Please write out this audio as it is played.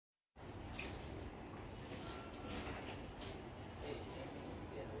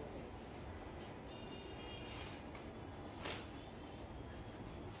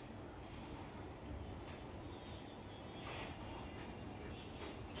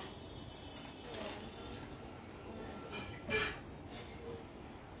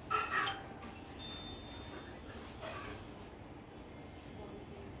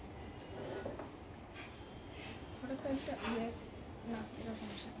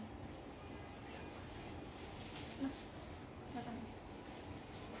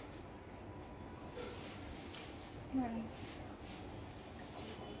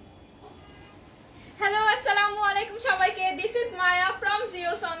Hello আসসালামু আলাইকুম সবাইকে। This is Maya from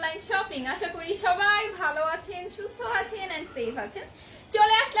zeros online shopping. আশা করি সবাই ভালো আছেন, সুস্থ আছেন এন্ড সেফ আছেন।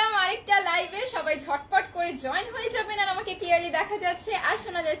 চলে আসলাম আরেকটা লাইভে। সবাই ঝটপট করে জয়েন হয়ে যাবেন। আর আমাকে ক্লিয়ারলি দেখা যাচ্ছে আর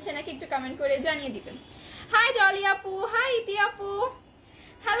শোনা যাচ্ছে নাকি একটু কমেন্ট করে জানিয়ে দিবেন। হাই ডলি আপু, হাই ইতি আপু,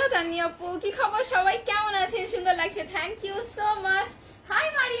 হ্যালো তানি আপু, কি খবর সবাই, কেমন আছেন? সুন্দর লাগছে, thank you so much. High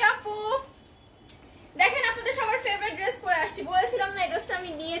মারি আপু, দেখেন আপনাদের সবার ফেভারিট ড্রেস পরে আসছি। বলেছিলাম না এই ড্রেসটা আমি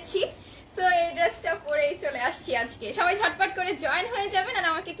নিয়েছি, সো এই ড্রেসটা পরেই চলে আসছি আজকে। সবাই ঝটপট করে জয়েন হয়ে যাবেন। আর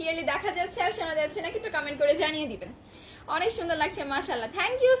আমাকে ক্লিয়ারলি দেখা যাচ্ছে আর শোনা যাচ্ছে নাকি একটু কমেন্ট করে জানিয়ে দিবেন। অনেক সুন্দর লাগছে মাশাআল্লাহ,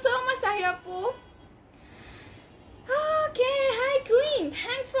 thank you so much Tahir আপু। ওকে, high queen,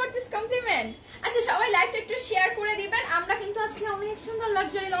 thanks for this complement. আচ্ছা সবাই লাইভটা একটু শেয়ার করে দিবেন। আমরা কিন্তু আজকে অনেক সুন্দর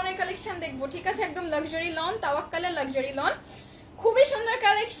লাক্সারি লনের কালেকশন দেখবো, ঠিক আছে? একদম লাক্সারি লন, তাওয়াক্কালের লাক্সারি লন, খুবই সুন্দর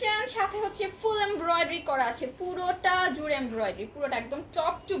কালেকশন। সাথে হচ্ছে ফুল এমব্রয়ডারি করা আছে, পুরোটা জুড়ে এমব্রয়ডারি, পুরোটা একদম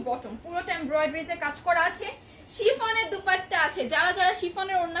টপ টু বটম পুরোটা এমব্রয়ডারিতে কাজ করা আছে। শিফনের দুপাট্টা আছে। যারা যারা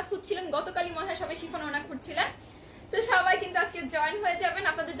শিফনের ওড়না খুঁজছিলেন, গতকালই মনে হয় সবাই শিফন ওড়না খুঁজছিলেন, তো সবাই কিন্তু আজকে জয়েন হয়ে যাবেন।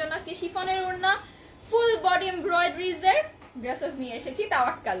 আপনাদের জন্য আজকে শিফনের ওড়না ফুল বডি এমব্রয়ডারিজ এর ড্রেসেস নিয়ে এসেছি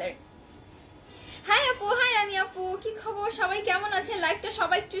তাওয়াক্কালের। হাই আপু, হাই রানি আপু, কি খবর সবাই, কেমন আছেন? লাইভটা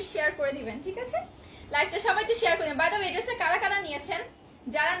সবাই একটু শেয়ার করে দিবেন, ঠিক আছে? লাইভটা সবাই একটু শেয়ার করে দিবেন। বাই দ্য ওয়ে এই ড্রেসটা কারা কারা নিয়েছেন,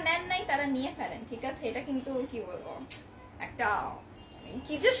 যারা নেন নাই তারা নিয়ে ফেলেন, ঠিক আছে? এটা কিন্তু কি বলবো, একটা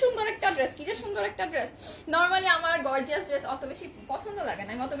কি যে সুন্দর একটা ড্রেস, কি যে সুন্দর একটা ড্রেস। নরমালি আমার গর্জিয়াস ড্রেস অত বেশি পছন্দ লাগে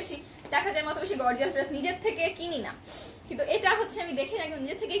না, আমি অত বেশি দেখা যায় অত বেশি গর্জিয়াস ড্রেস নিজের থেকে কিনি না, কিন্তু এটা হচ্ছে আমি দেখি না,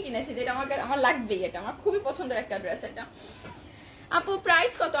 নিজের থেকেই কিনেছি, যেটা আমার লাগবেই, এটা আমার খুবই পছন্দের একটা ড্রেস। এটা আপু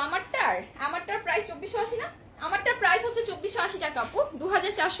প্রাইস কত? আমারটার প্রাইস 2480 না? আমারটার প্রাইস হচ্ছে 2480 টাকা আপু,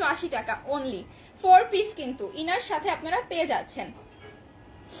 2480 টাকা অনলি। 4 পিস কিন্তু ইনার সাথে আপনারা পেয়ে যাচ্ছেন।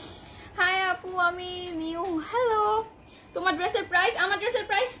 হাই আপু, আমি নিউ। হ্যালো, তোমার ড্রেসের প্রাইস? আমার ড্রেসের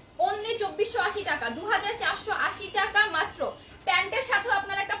প্রাইস অনলি 2480 টাকা, 2480 টাকা মাত্র। প্যান্টের সাথেও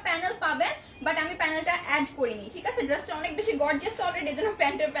আপনারা একটা প্যানেল পাবেন, বাট আমি প্যানেলটা অ্যাড করিনি, ঠিক আছে? ড্রেসটা অনেক বেশি গর্জিয়াস তো অলরেডি, এজন্য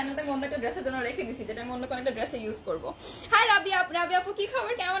প্যান্টের প্যানেলটা আমি অন্য একটা ড্রেসের জন্য রেখে দিয়েছি, যেটা আমি অন্য কোনো একটা ড্রেসে ইউজ করবো। হাই রাবি আপু, কি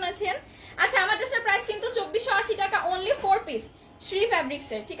খবর, কেমন আছেন? আচ্ছা আমার ড্রেসের প্রাইস কিন্তু 2480 টাকা অনলি, 4 পিস, শ্রী ফ্যাব্রিক্স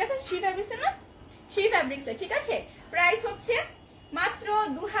এর, ঠিক আছে? শ্রী ফ্যাব্রিক্স এর না, শ্রী ফ্যাব্রিক্স এর, ঠিক আছে? প্রাইস হচ্ছে মাত্র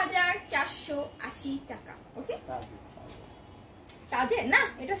 2480 টাকা। ওকে, তাজের না,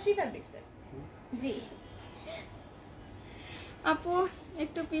 এটা শ্রী ফ্যাব্রিক্স এর। জি আপু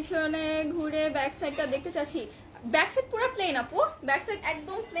একটু পিছনে ঘুরে ব্যাক সাইডটা দেখতে চাচ্ছি। ব্যাক সাইড পুরো প্লেন আপু, ব্যাক সাইড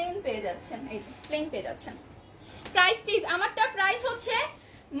একদম প্লেন পেয়ে যাচ্ছেন, এই যে প্লেন পেয়ে যাচ্ছেন। প্রাইস প্লিজ, আমারটা প্রাইস হচ্ছে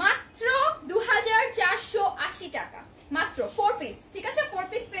মাত্র 2480 টাকা মাত্র, 4 পিস, ঠিক আছে? 4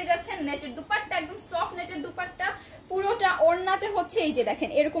 পিস পেয়ে যাচ্ছেন। নেটের দুপাট্টা, একদম সফট নেটের দুপাট্টা, পুরোটা ওড়নাতে হচ্ছে এই যে দেখেন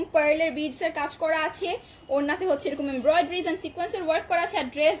এরকম পার্লের বিডস এর কাজ করা আছে, ওড়নাতে হচ্ছে এরকম এমব্রয়ডারিজ এন্ড সিকোয়েন্সের ওয়ার্ক করা আছে। আর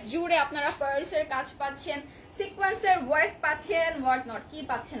ড্রেস জুড়ে আপনারা পার্লস এর কাজ পাচ্ছেন, সিকোয়েন্সের ওয়ার্ক পাচ্ছেন, ওয়ার্ক নট কি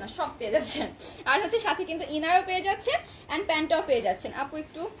পাচ্ছেন না, সব পেয়ে যাচ্ছেন। আর হচ্ছে সাথে কিন্তু ইনারও পেয়ে যাচ্ছেন এন্ড প্যান্টও পেয়ে যাচ্ছেন। আপু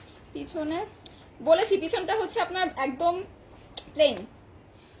একটু পিছনে, বলেছি পিছনটা হচ্ছে আপনার একদম প্লেন।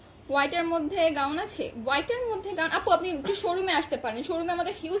 হোয়াইটের মধ্যে গাউন আছে, হোয়াইটের মধ্যে গাউন। আপু আপনি একটু শোরুমে আসতে পারেন, শোরুমে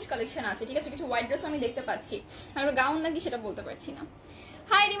আমাদের হিউজ কালেকশন আছে, ঠিক আছে? কিছু হোয়াইট ড্রেস আমি দেখতে পাচ্ছি, আর গাউন নাকি সেটা বলতে পারছি না।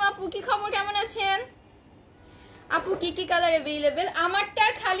 হাই রিমা আপু, কি খবর, কেমন আছেন? আপু কি কি কালার অ্যাভেলেবেল?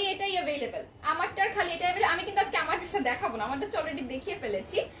 আমারটার খালি এটাই অ্যাভেলেবেল, আমারটার খালি এটাই অ্যাভেলেবেল। আমি কিন্তু আজকে আমার ড্রেসটা দেখাবো না, আমার ড্রেসটা অলরেডি দেখিয়ে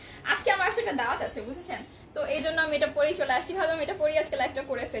ফেলেছি। আজকে আমার আসলে একটা দাওয়াত আছে, বুঝেছেন? তো এই জন্য আমি এটা পরেই চলে আসছি, ভাবলাম এটা পরেই আজকে লাইভটা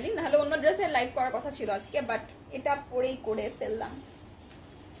করে ফেলি, নাহলে অন্য ড্রেসের লাইভ করার কথা ছিল আজকে, বাট এটা পরেই করে ফেললাম।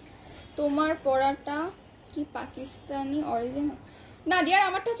 তোমার পরাটা কি পাকিস্তানি অরিজিন? না ডিয়ার,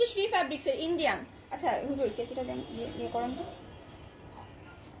 আমারটা হচ্ছে শ্রী ফ্যাব্রিক্স এর, ইন্ডিয়ান। আচ্ছা হুজুর কেচিটা দেন, ইয়ে করেন তো,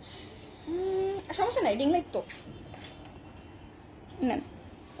 সমস্যা নাই, রিং লাইট তো নেন।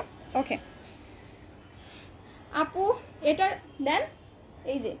 ওকে আপু এটার দেন,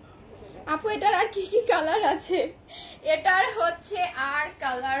 এই যে আপু এটার আর কি কি কালার আছে? এটার হচ্ছে আর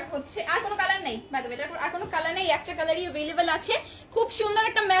কালার হচ্ছে আর কোনো কালার নেই, এটার আর কোনো কালার নেই, একটা কালারই অ্যাভেলেবেল আছে। খুব সুন্দর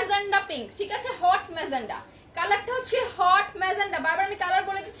একটা ম্যাজেন্ডা পিঙ্ক, ঠিক আছে? হট ম্যাজেন্ডা কালারটা হচ্ছে, হট ম্যাজেন্ডা। বারবার আমি কালার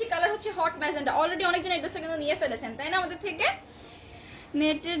বলে দিচ্ছি, কালার হচ্ছে হট ম্যাজেন্ডা। অলরেডি অনেকজন এই ড্রেসটা কিন্তু নিয়ে ফেলেছেন, তাই না আমাদের থেকে?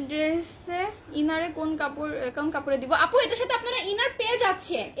 নেটের ড্রেসে ইনারে কোন কাপড়ে দিব? আপু এটার সাথে আপনারা ইনার পেয়ে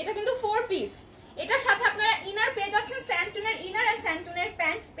যাচ্ছেন, এটা কিন্তু 4 পিস, এটার সাথে আপনারা ইনার পেয়ে যাচ্ছেন, স্যান্টুনের ইনার আর স্যান্টুনের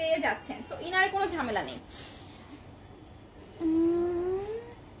প্যান্ট পেয়ে যাচ্ছেন, সো ইনারে কোনো ঝামেলা নেই।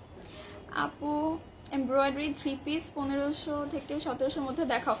 আপু এমব্রয়ডারি 3 পিস 1500 থেকে 1700 মধ্যে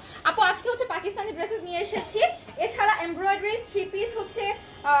দেখাও। আপু আজকে হচ্ছে পাকিস্তানি ড্রেসেস নিয়ে এসেছি, এছাড়া এমব্রয়ডারি 3 পিস হচ্ছে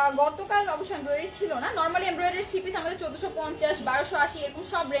গতকাল অবশ্য এমব্রয়ডারি ছিল না, নরমালি এমব্রয়ডারি 3 পিস আমাদের 1450 1280 এরকম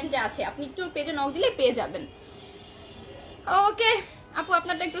সব রেঞ্জে আছে, আপনি একটু পেজে নক দিলে পেয়ে যাবেন। ওকে আপু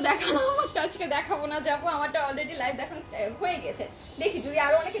আপনারটা একটু দেখানো, আমারটা আজকে দেখাবো না যে আপু, আমারটা অলরেডি লাইভ দেখানো হয়ে গেছে। দেখি যদি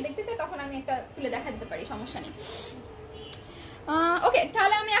আরো অনেকে দেখতে চায় তখন আমি একটা খুলে দেখা দিতে পারি, সমস্যা নেই। ওকে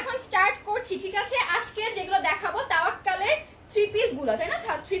তাহলে আমি এখন স্টার্ট করছি, ঠিক আছে। আজকে যেগুলো দেখাবো তাওয়াক্কালের 3 পিস গুলো, তাই না?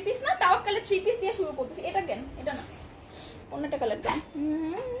 3 পিস না, তাওয়াক্কালের 3 পিস দিয়ে শুরু করতেছি। এটা কেন, এটা না, অন্যটা কালার দেন,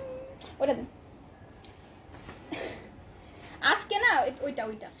 ওটা দেন। আজকে না ওইটা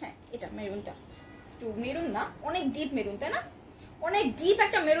হ্যাঁ, এটা মেরুনটা, একটু মেরুন না, অনেক ডিপ মেরুন, তাই না? অনেক ডিপ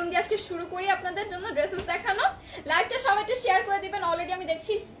একটা মেরুন দিয়ে আজকে শুরু করি আপনাদের জন্য ড্রেসেস দেখানো। লাইভটা সবাই একটু শেয়ার করে দিবেন, অলরেডি আমি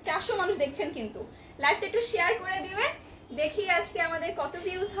দেখছি 400 মানুষ দেখছেন, কিন্তু লাইভটা একটু শেয়ার করে দিবেন। দেখি আজকে আমাদের কত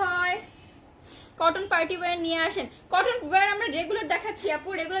ভিউজ হয়। কটন পার্টি ওয়্যার নিয়ে আসেন। কটন ওয়্যার আমরা রেগুলার দেখাচ্ছি আপু,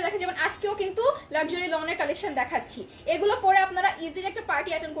 রেগুলার দেখাচ্ছি, যেমন আজকেও কিন্তু লাক্সারি লনের কালেকশন দেখাচ্ছি। এগুলো পরে আপনারা ইজিলি একটা পার্টি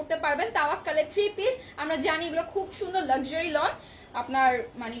অ্যাটেন্ড করতে পারবেন। তাওয়াক্কালের 3 পিস, আমরা জানি এগুলো খুব সুন্দর লাক্সারি লন, আপনার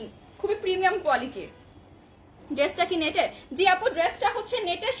মানে খুবই প্রিমিয়াম কোয়ালিটির। ড্রেসটা কি নেটের? জি আপু, ড্রেসটা হচ্ছে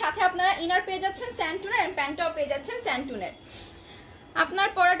নেটের, সাথে আপনারা ইনার পেয়ে যাচ্ছেন স্যান্টুনের, এন্ড প্যান্টটাও পেয়ে যাচ্ছেন স্যান্টুনের। আপনার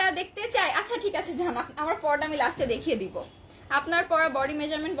পরাটা দেখতে চাই? আচ্ছা ঠিক আছে জান, আমার পরাটা আমি লাস্টে দেখিয়ে দিব। আপনার পরা বডি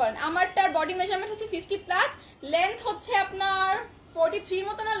মেজারমেন্ট বলেন। আমারটার বডি মেজারমেন্ট হচ্ছে 50+, লেন্থ হচ্ছে আপনার 43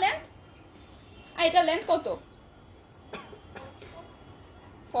 মতো না লেন্থ? আর এটা লেন্থ কত?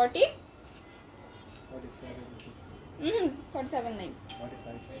 40? 47 নাই,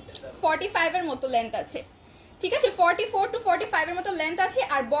 45 এর মতো লেন্থ আছে, ঠিক আছে। 44 to 45 এর মতো লেন্থ আছে,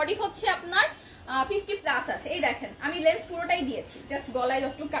 আর বডি হচ্ছে আপনার 50+ আছে। এই দেখেন আমি লেন্থ পুরোটাই দিয়েছি, জাস্ট গলায়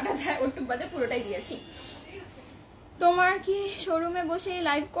যতটুকু কাটা যায় ওটুকু বাদে পুরোটাই দিয়েছি। তোমার কি শোরুমে বসে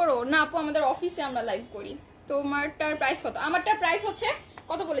লাইভ করো? না আপু, আমাদের অফিসে আমরা লাইভ করি। তোমারটার প্রাইস কত? আমারটার প্রাইস হচ্ছে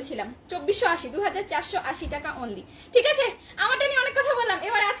কত বলেছিলাম, 2480, 2480 টাকা অনলি, ঠিক আছে। আমারটা নিয়ে অনেক কথা বললাম,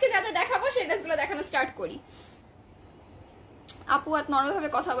 এবার আজকে যা যা দেখাবো সেই ড্রেসগুলো দেখানো স্টার্ট করি। আপু আর নরমাল ভাবে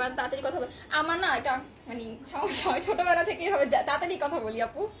কথা বলেন, তাড়াতাড়ি কথা বলেন। আমার না এটা মানে সমস্যা হয়, ছোটবেলা থেকে এভাবে তাড়াতাড়ি কথা বলি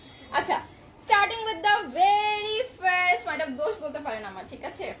আপু। আচ্ছা, starting with the very first, এটা দোষ বলতে পারেন আমার, ঠিক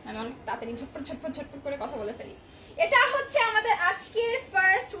আছে। আমি অনেক তাড়াতাড়ি ঝটপট ঝটপট ঝটপট করে কথা বলে ফেলি। এটা হচ্ছে আমাদের আজকের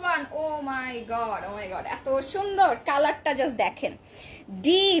ফার্স্ট ওয়ান। ও মাই গড, ও মাই গড, এত সুন্দর কালারটা, জাস্ট দেখেন,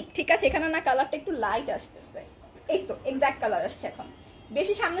 ডিপ, ঠিক আছে। এখানে না কালারটা একটু লাইট আসতেছে, এই তো এক্সাক্ট কালার আসছে। এখন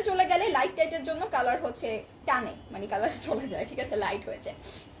বেশি সামনে চলে গেলে লাইট টাইটের জন্য কালার হচ্ছে টানে, মানে কালার চলে যায়, ঠিক আছে, লাইট হয়েছে।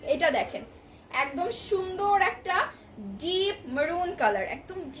 এটা দেখেন একদম সুন্দর একটা ডিপ মেরুন কালার,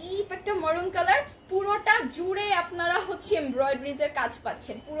 একদম ডিপ একটা মেরুন কালার। পুরোটা জুড়ে আপনারা হচ্ছে এমব্রয়ডারিজ এর কাজ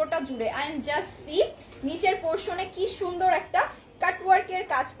পাচ্ছেন, পুরোটা জুড়ে। এন্ড জাস্ট সি নিচের পোর্শনে কি সুন্দর একটা কাটওয়ার্কের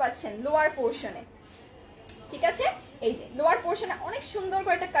কাজ পাচ্ছেন লোয়ার পোর্শনে, ঠিক আছে। এই যে লোয়ার পোর্শনে অনেক সুন্দর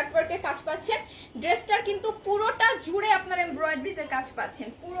করে একটা কাটওয়ার্কের কাজ পাচ্ছেন। ড্রেসটার কিন্তু পুরোটা জুড়ে আপনার এমব্রয়ডারিজ এর কাজ পাচ্ছেন,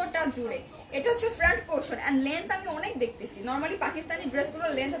 পুরোটা জুড়ে। এটা হচ্ছে ফ্রন্ট পোর্শন। এন্ড লেন্থ আমি অনেক দেখতেছি, নরমালি পাকিস্তানি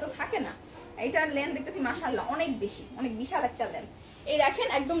ড্রেসগুলোর লেন্থ এত থাকে না, এইটার লেন্থ দেখতেছি মাশাআল্লাহ অনেক বেশি, অনেক বিশাল একটা লেন্থ। এই দেখেন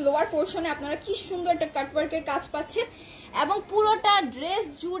একদম লোয়ার পোর্শনে আপনারা কি সুন্দর একটা কাটওয়ার্কের কাজ পাচ্ছেন, এবং পুরোটা ড্রেস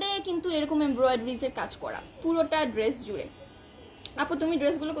জুড়ে কিন্তু এরকম এমব্রয়ডারিজ এর কাজ করা, পুরোটা ড্রেস জুড়ে। আপু তুমি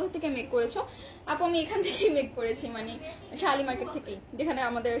ড্রেসগুলো কোথা থেকে মেক করেছো? আপু আমি এখান থেকেই মেক করেছি, মানে শালি মার্কেট থেকেই, যেখানে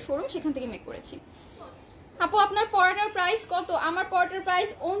আমাদের শোরুম, সেখান থেকে মেক করেছি। আপু আপনার পরাটার প্রাইস কত? আমার পরাটার প্রাইস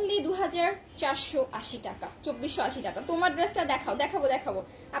অনলি 2480 টাকা, 2480 টাকা। তোমার ড্রেসটা দেখাও। দেখাবো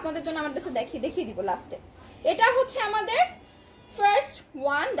আপনাদের জন্য আমার ড্রেসটা দেখিয়ে দিব লাস্টে। এটা হচ্ছে আমাদের ফার্স্ট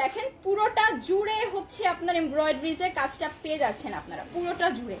ওয়ান। দেখেন পুরোটা জুড়ে হচ্ছে আপনার এমব্রয়ডারিজ এর কাজটা পেয়ে যাচ্ছেন আপনারা, পুরোটা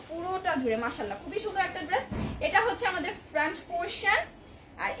জুড়ে মাশাআল্লাহ খুবই সুন্দর একটা ড্রেস। এটা হচ্ছে আমাদের ফ্রন্ট পোর্শন,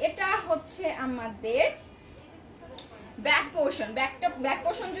 আর এটা হচ্ছে আমাদের ব্যাক পোর্শন। ব্যাক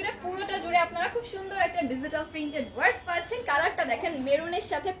পোর্শন জুড়ে পুরোটা জুড়ে আপনারা খুব সুন্দর একটা ডিজিটাল প্রিন্টেড ওয়ার্ক পাচ্ছেন। কালারটা দেখেন মেরুনের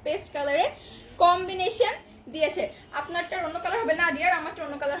সাথে পেস্ট কালারের কম্বিনেশন দিয়েছে। আপনারটার অন্য কালার হবে না ডিয়ার, আমারটা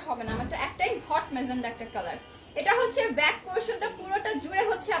অন্য কালার হবে না, আমারটা একটাই হট ম্যাজেন্ডা একটা কালার। এটা হচ্ছে ব্যাক পোর্শনটা, পুরোটা জুড়ে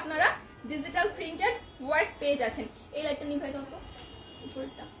হচ্ছে আপনারা ডিজিটাল প্রিন্টেড ওয়ার্ক পেয়ে যাচ্ছেন। এই লাইটটা নিভাই দাও তো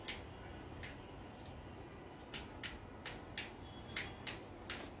উপরটা।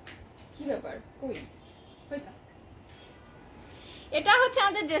 কি ব্যাপার কই হইছে? এটা হচ্ছে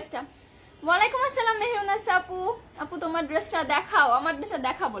আমাদের ড্রেসটা। ওয়ালাইকুম আসসালাম মেহরুনাস আপু। আপু তোমার ড্রেসটা দেখাও। আমার ড্রেসটা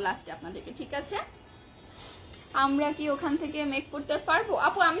দেখাবো লাস্টে আপনাদেরকে, ঠিক আছে। আমরা কি ওখান থেকে মেক করতে পারবো?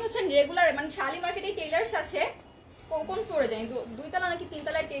 আপু আমি হচ্ছে রেগুলার, মানে শালি মার্কেটে টেইলার্স আছে, কোন ফ্লোরে জানি, 2 তলা নাকি 3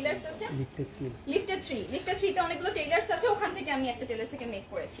 তলায় টেইলার্স আছে, লিফটে 3 তে অনেকগুলো টেইলার্স আছে, ওখান থেকে আমি একটা টেইলার্স থেকে মেক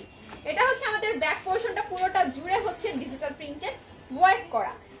করেছি। এটা হচ্ছে আমাদের ব্যাক পোর্শনটা, পুরোটা জুড়ে হচ্ছে ডিজিটাল প্রিন্টেড ওয়ার্ক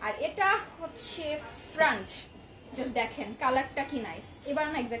করা, আর এটা হচ্ছে ফ্রন্ট। জাস্ট দেখেন কালারটা কি নাইস। এবার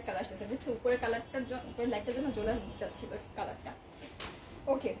না এক্সাক্ট কালার আসছে, বুঝছো, উপরে কালারটার জন্য, উপরে লাইটটার জন্য জ্বলে যাচ্ছিল কালারটা।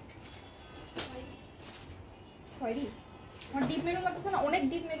 ওকে খয়েরি, আমার ডিপ মেরুন লাগতেছে না? অনেক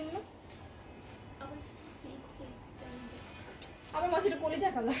ডিপ মেরুন না? মাঝে একটু কলিজা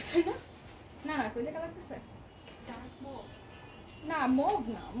কালার, তাই না? না না কলিজা কালার লাগতেছে না, মুভ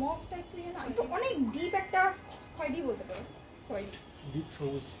না, মুভটা একটু না, একটু অনেক ডিপ একটা খয়েরি বলতে পারো, খয়েরি, ডিপ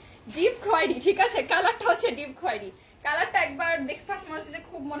সবুজ, ডিপ খয়েরি। ঠিক আছে, কালারটা হচ্ছে ডিপ খয়েরি। কালারটা একবার দেখে ফার্স্ট মনে হচ্ছে যে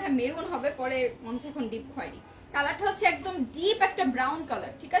খুব মনে হয় মেরুন হবে, পরে মনে হচ্ছে এখন ডিপ খয়েরি। কালারটা হচ্ছে একদম ডিপ একটা ব্রাউন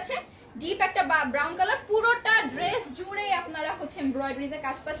কালার। ঠিক আছে, ডিপ একটা ব্রাউন কালার। পুরোটা ড্রেস জুড়ে আপনারা হচ্ছে এমব্রয়ডারিজ এর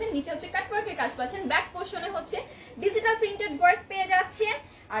কাজ পাচ্ছেন, নিচে হচ্ছে কাটওয়ার্কের কাজ পাচ্ছেন, ব্যাক পোর্শনে হচ্ছে ডিজিটাল প্রিন্টেড ওয়ার্ক পেয়ে যাচ্ছেন।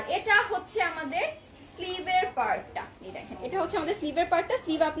 আর এটা হচ্ছে আমাদের স্লিভের পার্টটা, এই দেখেন এটা হচ্ছে আমাদের স্লিভের পার্টটা।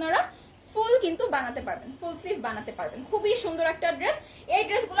 স্লিভ আপনারা ফুল কিন্তু বানাতে পারবেন, ফুল স্লিভ বানাতে পারবেন। খুবই সুন্দর একটা ড্রেস। এই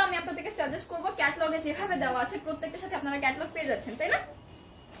ড্রেসগুলো আমি আপনাদেরকে সাজেস্ট করবো, ক্যাটালগে যেভাবে দেওয়া আছে প্রত্যেকটার সাথে আপনারা ক্যাটালগ পেয়ে যাচ্ছেন, তাই না?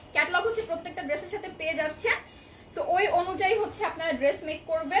 ক্যাটালগ হচ্ছে প্রত্যেকটা ড্রেসের সাথে পেয়ে যাচ্ছেন। সো ওই অনুযায়ী হচ্ছে আপনারা ড্রেস মেক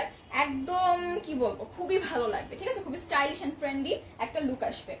করবেন, একদম কি বলবো খুবই ভালো লাগবে। ঠিক আছে, খুবই স্টাইলিশ এন্ড ফ্রেন্ডলি একটা লুক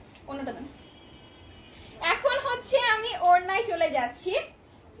আসবে। অন্যটা দেন। এখন হচ্ছে আমি ওড়নায় চলে যাচ্ছি,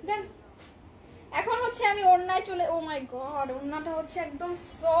 দেন এখন হচ্ছে আমি ওড়নায় চলে, ও মাই গড, ওড়নাটা হচ্ছে একদম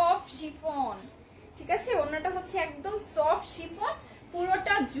সফট শিফন। ঠিক আছে, ওড়নাটা হচ্ছে একদম সফট শিফন,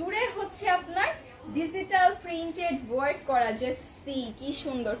 পুরোটা জুড়ে হচ্ছে আপনার ডিজিটাল প্রিন্টেড ওয়ার্ক করা। যে সি কি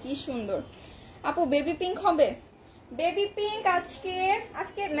সুন্দর, কি সুন্দর। আপু বেবি পিঙ্ক হবে? বেবি পিঙ্ক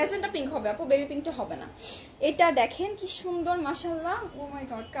আজকে ম্যাজেন্টা পিঙ্ক হবে আপু, বেবি পিঙ্কটা হবে না। এটা দেখেন কি সুন্দর মাশাআল্লাহ, ও মাই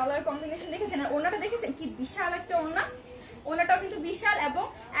গড, কালার কম্বিনেশন দেখেছেন? আর ওড়নাটা দেখেছেন কি বিশাল একটা ওড়না, ওনাটাও কিন্তু বিশাল এবং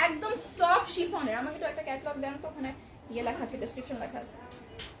একদম সফট শিফনের। আমাকে তো একটা ক্যাটালগ দেন তো, ওখানে ইয়ে লেখা আছে, ডেসক্রিপশন লেখা আছে,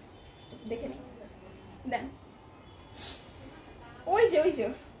 দেখে নিই, দেন। ওই যে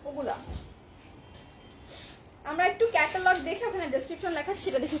ওগুলা আমরা একটু ক্যাটালগ দেখে ওখানে ডেসক্রিপশন লেখা আছে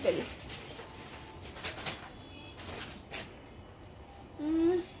সেটা দেখে ফেলি।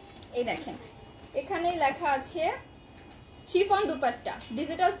 এই দেখেন এখানেই লেখা আছে chiffon dupatta,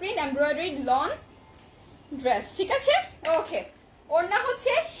 digital print embroidered loan dress. ঠিক আছে, ওকে। ওড়না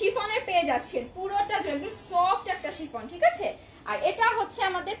হচ্ছে শিফনের পেয়ে যাচ্ছেন, পুরোটা একদম সফট একটা শিফন। ঠিক আছে, আর এটা হচ্ছে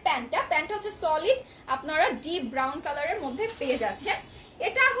আমাদের প্যান্টটা হচ্ছে সলিড, আপনারা ডিপ ব্রাউন কালারের মধ্যে পেয়ে যাচ্ছেন।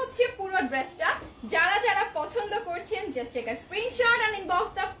 এটা হচ্ছে পুরো ড্রেসটা। যারা যারা পছন্দ করছেন just take a screenshot and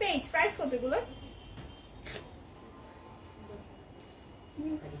inbox the page. Price কতগুলো?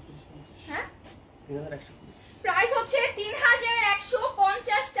 হ্যাঁ, প্রাইস হচ্ছে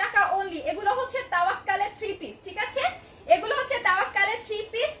 3150 টাকা অনলি। এগুলো হচ্ছে তাওয়াক্কালের 3 পিস। ঠিক আছে, এগুলো হচ্ছে তাওয়াক্কালের 3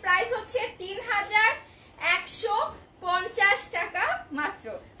 পিস। প্রাইস হচ্ছে 3150 টাকা মাত্র।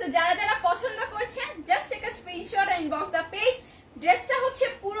 সো যারা যারা পছন্দ করছেন just take a screenshot and inbox the page. ড্রেসটা হচ্ছে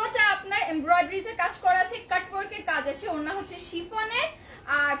পুরোটা আপনার এমব্রয়ডারিজ এর কাজ করা আছে, কাটওয়ার্কের কাজ আছে, ওড়না হচ্ছে শিফনের,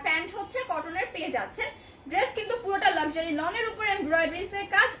 আর প্যান্ট হচ্ছে কটনের পেয়ে যাচ্ছেন। ড্রেস কিন্তু পুরোটা লাক্সারি লনের উপর এমব্রয়ডারিজ এর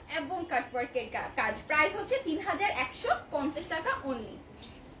কাজ এবং কাটওয়ার্কের কাজ। প্রাইস হচ্ছে 3150 টাকা অনলি।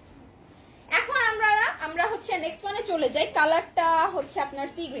 এখন আমরা হচ্ছে নেক্সট ওয়ানে চলে যাই। কালারটা হচ্ছে আপনার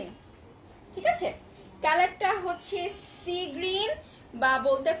সি গ্রিন। ঠিক আছে, কালারটা হচ্ছে সি গ্রিন বা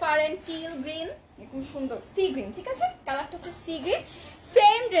বলতে পারেন টিল গ্রিন, এরকম সুন্দর সি গ্রিন। ঠিক আছে, কালারটা হচ্ছে সি গ্রিন।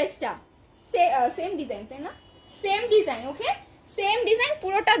 সেম ড্রেসটা সেম ডিজাইন, তাই না? সেম ডিজাইন, ওকে, সেম ডিজাইন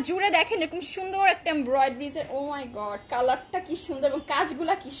পুরোটা জুড়ে দেখেন এরকম সুন্দর একটা এমব্রয়ডারিজ এর। ও মাই গড, কালারটা কি সুন্দর এবং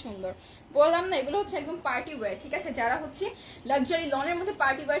কাজগুলা কি সুন্দর। বললাম না এগুলো হচ্ছে একদম পার্টি ওয়্যার। ঠিক আছে, যারা হচ্ছে লাক্সারি লনের মধ্যে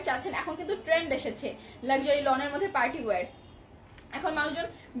পার্টি ওয়্যার চাচ্ছেন, এখন কিন্তু ট্রেন্ড এসেছে লাক্সারি লনের মধ্যে পার্টি ওয়্যার। এখন মানুষজন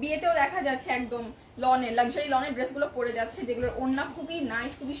বিয়েতেও দেখা যাচ্ছে একদম লনের লাক্সারি লনের ড্রেসগুলো পরে যাচ্ছে, যেগুলোর ওড়না খুবই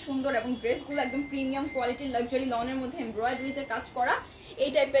নাইস, খুবই সুন্দর এবং ড্রেসগুলো একদম প্রিমিয়াম কোয়ালিটির লাক্সারি লনের মধ্যে এমব্রয়ডারিজ এর কাজ করা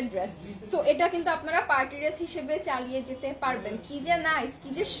এই টাইপের ড্রেস। সো এটা কিন্তু আপনারা পার্টি ড্রেস হিসেবে চালিয়ে যেতে পারবেন। কি যে নাইস, কি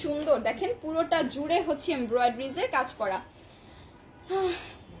যে সুন্দর, দেখেন পুরোটা জুড়ে হচ্ছে এমব্রয়ডারিজ এর কাজ করা।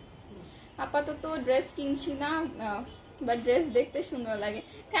 আপাতত ড্রেস কিনছি না, বা ড্রেস দেখতে সুন্দর লাগে।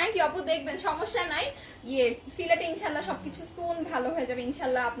 থ্যাংক ইউ আপু, দেখবেন সমস্যা নাই। সিলেটে ইনশাল্লাহ সবকিছু সুন ভালো হয়ে যাবে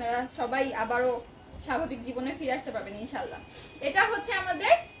ইনশাল্লাহ, আপনারা সবাই আবারও স্বাভাবিক জীবনে ফিরে আসতে পারবেন ইনশাল্লাহ। এটা হচ্ছে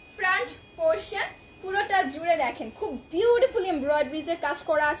আমাদের ফ্রন্ট পোর্শন, পুরোটা জুড়ে দেখেন খুব বিউটিফুল এমব্রয়ডারিজ এর কাজ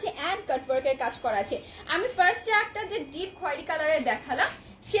করা আছে এন্ড কাটওয়ার্কের কাজ করা আছে। আমি ফার্স্টে একটা যে ডিপ খয়েরি কালারের দেখালাম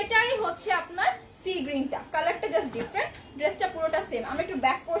সেটারই হচ্ছে আপনার সি গ্রিনটা, কালারটা জাস্ট ডিফারেন্ট, ড্রেসটা পুরোটা সেম। আমরা একটু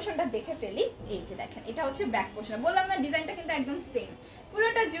ব্যাক পোর্শনটা দেখে ফেলি। এই যে দেখেন এটা হচ্ছে ব্যাক পোর্শন, বললাম না ডিজাইনটা কিন্তু একদম সেম।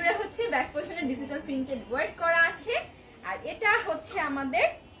 পুরোটা জুড়ে হচ্ছে ব্যাক পোর্শনে ডিজিটাল প্রিন্টেড ওয়ার্ক করা আছে। আর এটা হচ্ছে আমাদের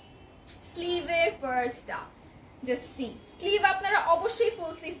স্লিভের পার্টটা, যে স্লিভ আপনারা অবশ্যই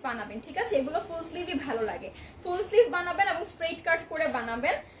ফুল স্লিভ বানাবেন। ঠিক আছে, এগুলো ফুল স্লিভই ভালো লাগে, ফুল স্লিভ বানাবেন এবং স্ট্রেট কাট করে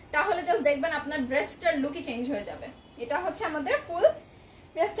বানাবেন, তাহলে জাস্ট দেখবেন আপনার ড্রেসটার লুকই চেঞ্জ হয়ে যাবে। এটা হচ্ছে আমাদের ফুল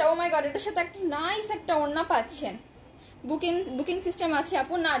ড্রেসটা। ও মাই গড, এটার সাথে একটা নাইস একটা ওড়না পাচ্ছেন। বুকিং সিস্টেম আছে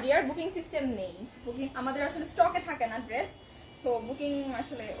আপু? না ডিয়ার, বুকিং সিস্টেম নেই, বুকিং আমাদের আসলে স্টকে থাকে না ড্রেস। সো বুকিং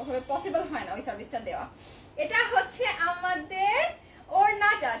আসলে ওভাবে পসিবল হয় না ওই সার্ভিসটা দেওয়া। এটা হচ্ছে আমাদের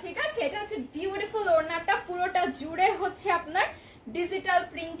ওড়নাটা, ঠিক আছে? এটা হচ্ছে বিউটিফুল ওড়নাটা, পুরোটা জুড়ে হচ্ছে আপনার ডিজিটাল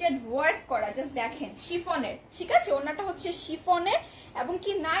প্রিন্টেড ওয়ার্ক করা, জাস্ট দেখেন শিফনের, ঠিক আছে? ওড়নাটা হচ্ছে শিফনের এবং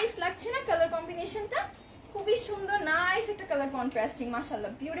কি নাইস লাগছে না কালার কম্বিনেশনটা, খুবই সুন্দর নাইস একটা কালার কন্ট্রাস্টিং,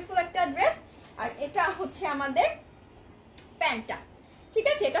 মাশাআল্লাহ বিউটিফুল একটা ড্রেস। আর এটা হচ্ছে আমাদের প্যান্টটা, ঠিক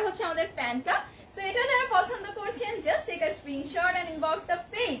আছে? এটা হচ্ছে আমাদের প্যান্টটা। সো এটা যারা পছন্দ করছেন just take a screenshot and inbox the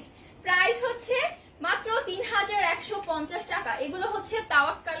page. Price হচ্ছে মাত্র 3150 টাকা। এগুলো হচ্ছে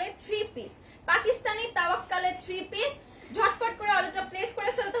তাওয়াক্কালের 3 পিস, পাকিস্তানি তাওয়াক্কালের 3 পিস। ঝটপট করে অর্ডারটা প্লেস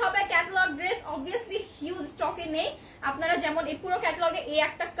করে ফেলতে হবে। ক্যাটালগ ড্রেস অবভিয়াসলি হিউজ স্টকে নেই। আপনারা যেমন এই পুরো ক্যাটালগে এই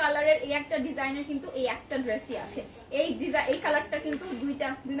একটা কালারের এই একটা ডিজাইনের কিন্তু এই একটা ড্রেসই আছে। এই ডিজাইন এই কালারটা কিন্তু দুই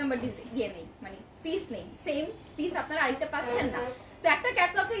নাম্বার ইয়ে নেই, মানে পিস নেই, সেম পিস আপনারা আরেকটা পাচ্ছেন না। তো একটা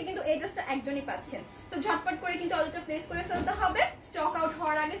ক্যাটালগ থেকে কিন্তু এই ড্রেসটা একজনই পাচ্ছেন। তো ঝটপট করে কিন্তু অর্ডারটা প্লেস করে ফেলতে হবে স্টক আউট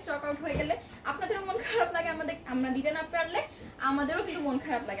হওয়ার আগে। স্টক আউট হয়ে গেলে আপনাদেরও মন খারাপ লাগে, আমরা দিতে না পারলে আমাদেরও কিন্তু মন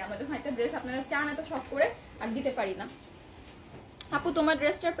খারাপ লাগে। আমরা যখন একটা ড্রেস আপনারা চান এত শখ করে আর দিতে পারি না। আপু তোমার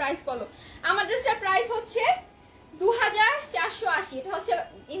ড্রেসটার প্রাইস বলো। আমার ড্রেসটার প্রাইস হচ্ছে 2480। এটা হচ্ছে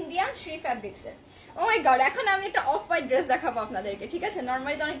ইন্ডিয়ান শ্রী ফ্যাব্রিক্স এর। ও মাই গড, এখন আমি একটা অফ হোয়াইট ড্রেস দেখাবো আপনাদেরকে, ঠিক আছে?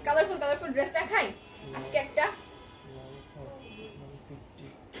 নরমালি তো অনেক কালারফুল ড্রেস দেখাই, আজকে একটা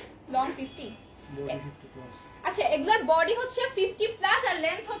লং 50। আচ্ছা, এগুলার বডি হচ্ছে 50 প্লাস আর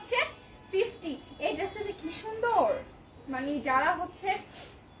লেন্থ হচ্ছে 50। এই ড্রেসটা যে কি সুন্দর, মানে যারা হচ্ছে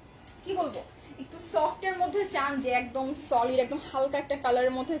কি বলবো একটু সফট এর মধ্যে চান, যে একদম সলিড একদম হালকা একটা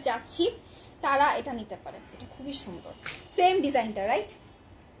কালারের মধ্যে চাচ্ছি, তারা এটা নিতে পারেন। এটা খুবই সুন্দর, সেম ডিজাইনটা, রাইট?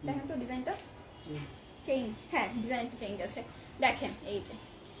 দেখেন তো ডিজাইনটা চেঞ্জ, হ্যাঁ ডিজাইনটা চেঞ্জ আছে। দেখেন এই যে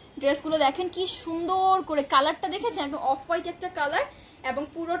ড্রেসগুলো দেখেন কি সুন্দর করে কালারটা দেখেছেন, একদম অফ হোয়াইট একটা কালার এবং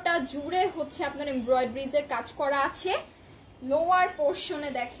পুরোটা জুড়ে হচ্ছে আপনার এমব্রয়ডারিজ এর কাজ করা আছে। লোয়ার পোর্শনে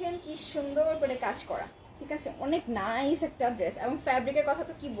দেখেন কি সুন্দর করে কাজ করা, ঠিক আছে? অনেক নাইস একটা ড্রেস এবং ফ্যাব্রিকের কথা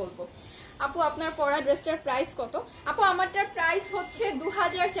তো কি বলবো। আপু আপনার পরা ড্রেসটার প্রাইস কত? আপু আমারটার প্রাইস হচ্ছে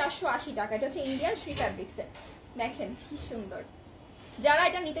 2480 টাকা। এটা হচ্ছে ইন্ডিয়ান শ্রী ফ্যাব্রিক্স এর। দেখেন কি সুন্দর, যারা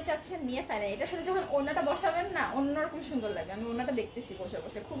এটা নিতে চাচ্ছেন নিয়ে ফেলেন। এটার সাথে যখন ওড়নাটা বসাবেন না অন্যরকম সুন্দর লাগবে। আমি ওড়নাটা দেখতেছি বসে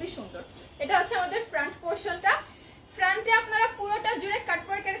বসে, খুবই সুন্দর। এটা হচ্ছে আমাদের ফ্রন্ট পোর্শনটা। ফ্রন্টে আপনারা পুরোটা জুড়ে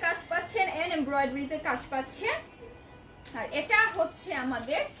কাটওয়ার্কের কাজ পাচ্ছেন এন্ড এমব্রয়ডারিজ এর কাজ পাচ্ছেন। আর এটা হচ্ছে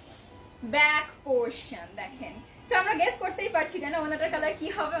আমাদের ব্যাক পোর্শন। দেখেন তো আমরা গেস করতেই পারছি কেন ওনাটার কালার কি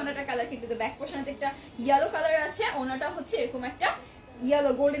হবে। ওনাটার কালার কিন্তু ব্যাক পোর্শনে যে একটা ইয়েলো কালার আছে, ওনাটা হচ্ছে এরকম একটা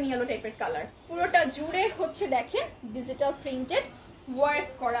ইয়েলো, গোল্ডেন ইয়েলো টাইপের কালার। পুরোটা জুড়ে হচ্ছে দেখেন ডিজিটাল প্রিন্টেড ওয়ার্ক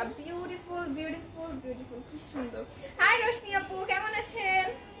করা, বিউটিফুল বিউটিফুল বিউটিফুল, কি সুন্দর। হাই রোশনি আপু, কেমন আছেন?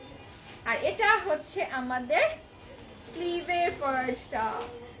 আর এটা হচ্ছে আমাদের স্লিভের পার্টটা।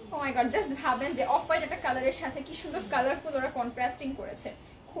 ও মাই গড, জাস্ট ভাবেন যে অফ হোয়াইট একটা কালারের সাথে কি সুন্দর কালারফুল ওরা কন্ট্রাস্টিং করেছে,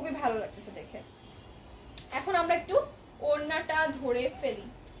 খুবই ভালো লাগতেছে দেখে। এখন আমরা একটু ওড়নাটা ধরে ফেলি।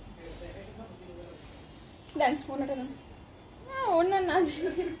 দেন ওড়নাটা দেন। ওড়না না,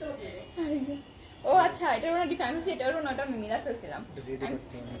 ও আচ্ছা এটার ওড়না ডিফাইন হচ্ছে, এটার ওড়নাটা আমি মিলা ফেলছিলাম।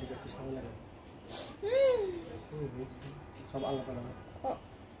 সব আলাদা আলাদা।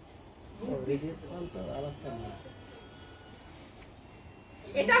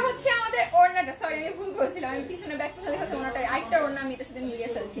 এটা হচ্ছে আমাদের ওড়নাটা, সরি আমি ভুল বলছিলাম, আমি পিছনে ব্যাক পোর্শন দেখাচ্ছি ওড়নাটা, আরেকটা ওড়না আমি এটার সাথে মিলিয়ে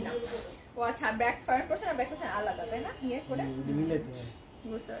ফেলছিলাম। ও আচ্ছা, ব্যাক ফ্রন্ট পোর্শন আর ব্যাক পোর্শন আলাদা, তাই না? ইয়ে করে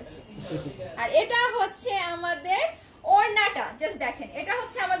বুঝতে পারছি। আর এটা হচ্ছে আমাদের ওড়নাটা, জাস্ট দেখেন এটা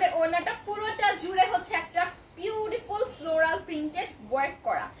হচ্ছে আমাদের ওড়নাটা, পুরোটা জুড়ে হচ্ছে একটা বিউটিফুল ফ্লোরাল প্রিন্টেড ওয়ার্ক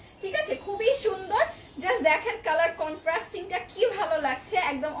করা, ঠিক আছে? খুবই সুন্দর, জাস্ট দেখেন কালার কন্ট্রাস্টিংটা কি ভালো লাগছে।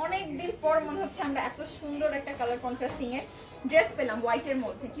 একদম অনেক দিন পর মনে হচ্ছে আমরা এত সুন্দর একটা কালার কন্ট্রাস্টিং এর ড্রেস পেলাম হোয়াইটের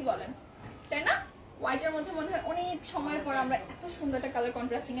মধ্যে, কি বলেন, তাই না? হোয়াইটের মধ্যে মনে হয় অনেক সময় পর আমরা এত সুন্দর একটা কালার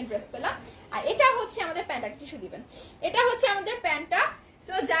কন্ট্রাস্টিং এর ড্রেস পেলাম। আর এটা হচ্ছে আমাদের প্যান্টটা, কিছু দিবেন, এটা হচ্ছে আমাদের প্যান্টটা।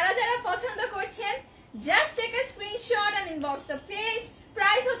 সো যারা যারা পছন্দ করছেন just take a screenshot and inbox the page.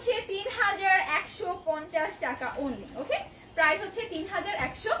 Price হচ্ছে 3150 টাকা অনলি। ওকে, প্রাইস হচ্ছে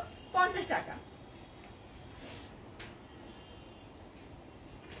 3150 টাকা।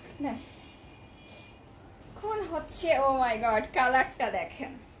 এখন হচ্ছে ও মাই গড, কালারটা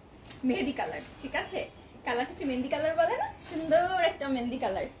দেখেন, মেহেদি কালার, ঠিক আছে? কালারটা হচ্ছে মেহেদি কালার বলে না, সুন্দর একটা মেহেদি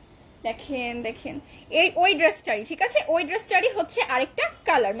কালার। দেখেন দেখেন এই ওই ড্রেসটারই, ঠিক আছে? ওই ড্রেসটারই হচ্ছে আরেকটা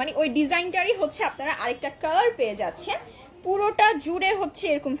কালার, মানে ওই ডিজাইনটারই হচ্ছে আপনারা আরেকটা কালার পেয়ে যাচ্ছেন। পুরোটা জুড়ে হচ্ছে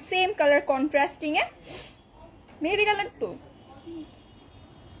এরকম সেম কালার কন্ট্রাস্টিং এ মেহেদি কালার। তো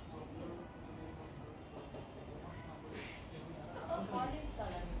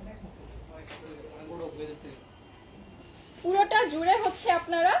পুরোটা জুড়ে হচ্ছে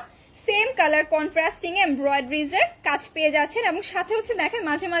আপনারা সেম কালার কন্ট্রাস্টিং এমব্রয়ডারিজ এর কাজ পেয়ে যাচ্ছেন এবং সাথে হচ্ছে দেখেন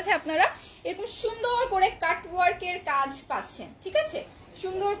মাঝে মাঝে আপনারা এরকম সুন্দর করে কাট ওয়ার্কের কাজ পাচ্ছেন, ঠিক আছে?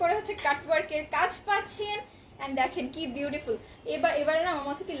 সুন্দর করে হচ্ছে কাট ওয়ার্কের কাজ পাচ্ছেন এন্ড দেখেন কি বিউটিফুল। এবারে না আমার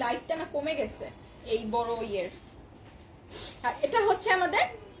মনে হচ্ছে কি লাইটটা না কমে গেছে এই বড় ইয়ের। আর এটা হচ্ছে আমাদের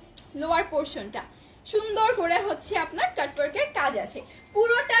লোয়ার পোর্শনটা, সুন্দর করে হচ্ছে আপনার কাটওয়ার্কের কাজ আছে।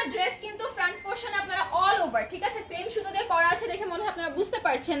 পুরোটা ড্রেস কিন্তু ফ্রন্ট পোর্শনে আপনারা অল ওভার, ঠিক আছে, সেম সুতো দিয়ে করা আছে দেখে মনে হয় আপনারা বুঝতে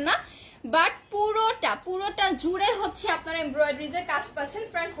পারছেন না, বাট পুরোটা জুড়ে হচ্ছে আপনারা এমব্রয়ডারিজ এর কাজ পাচ্ছেন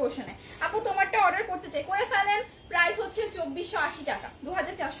ফ্রন্ট পোর্শনে। আপু তোমারটা অর্ডার করতে চাই, করে ফেলেন। প্রাইস হচ্ছে 2480 টাকা,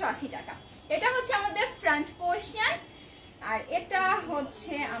 2480 টাকা। এটা হচ্ছে আমাদের ফ্রন্ট পোর্শন আর এটা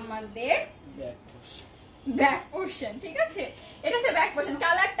হচ্ছে আমাদের ব্যাক পোর্শন, ঠিক আছে? এটা হচ্ছে ব্যাক পোর্শন।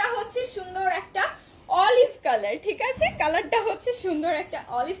 কালারটা হচ্ছে সুন্দর একটা অলিভ কালার, ঠিক আছে? কালারটা হচ্ছে সুন্দর একটা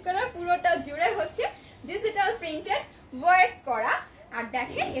অলিভ কালার, পুরোটা জুড়ে হচ্ছে ডিজিটাল প্রিন্টেড ওয়ার্ক করা। আর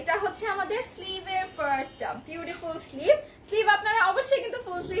দেখেন এটা হচ্ছে আমাদের স্লিভের পার্টটা, বিউটিফুল স্লিভ আপনারা অবশ্যই কিন্তু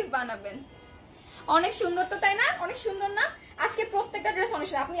ফুল স্লিভ বানাবেন। অনেক সুন্দর তো, তাই না? অনেক সুন্দর না? আজকে প্রত্যেকটা ড্রেস অনেক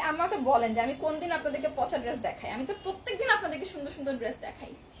সুন্দর। আপনি আমাকে বলেন যে আমি কোন দিন আপনাদেরকে পচা ড্রেস দেখাই? আমি তো প্রত্যেকদিন আপনাদেরকে সুন্দর সুন্দর ড্রেস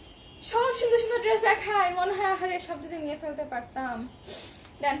দেখাই, সব সুন্দর সুন্দর ড্রেস দেখাই। মনে হয় আরে সব যদি নিয়ে ফেলতে পারতাম।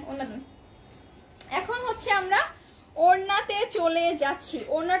 দেন ওড়না দেন। এখন হচ্ছে আমরা ওড়নাতে চলে যাচ্ছি।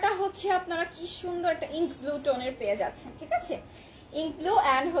 ওড়নাটা হচ্ছে আপনারা কি সুন্দর একটা ইঙ্ক ব্লু টোনের পেয়ে যাচ্ছেন, ঠিক আছে? ইঙ্ক ব্লু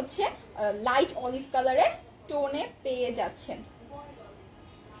অ্যান্ড হচ্ছে লাইট অলিভ কালারের টোনে পেয়ে যাচ্ছেন।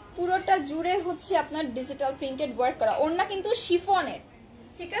 পুরোটা জুড়ে হচ্ছে আপনার ডিজিটাল প্রিন্টেড ওয়ার্ক করা। ওড়না কিন্তু শিফনের,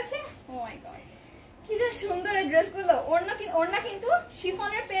 ঠিক আছে? ও মাই গড কি যে সুন্দর এই ড্রেসগুলো। ওড়না কিন্তু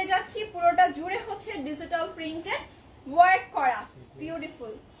শিফনের পেয়ে যাচ্ছি, পুরোটা জুড়ে হচ্ছে ডিজিটাল প্রিন্টেড ওয়ার্ক করা,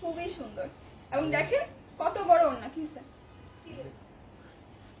 বিউটিফুল, খুবই সুন্দর। এবং দেখেন কত বড় ওড়না। কি হয়েছে?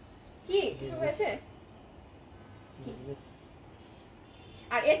 কি কিছু হয়েছে?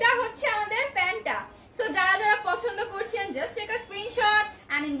 আর এটা হচ্ছে আমাদের প্যান্টটা। সো যারা যারা পছন্দ করছেন just take a screenshot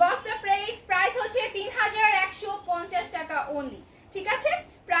and inbox the price হচ্ছে 3150 টাকা অনলি, ঠিক আছে?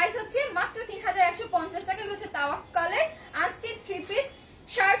 প্রাইস হচ্ছে মাত্র 3150 টাকা। এগুলো হচ্ছে তাওয়াক্কালের আনস্টিচ 3 পিস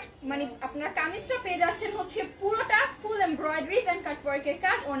শার্ট, মানে আপনার কামিজটা পেয়ে যাচ্ছেন হচ্ছে পুরোটা ফুল এমব্রয়ডারিজ এন্ড কাট ওয়ার্কের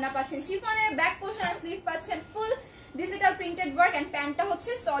কাজ। ওড়না পাচ্ছেন শিফনের, ব্যাক পোর্শন আর স্লিভ পাচ্ছেন full digital printed work and প্যান্টটা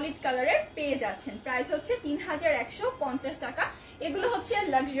হচ্ছে সলিড কালারের পেয়ে যাচ্ছেন। প্রাইস হচ্ছে 3150 টাকা। এগুলো হচ্ছে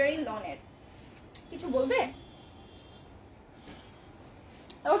লাক্সারি লনের। কিছু বলবে?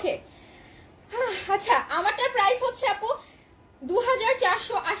 ওকে, আচ্ছা আমারটার প্রাইস হচ্ছে আপু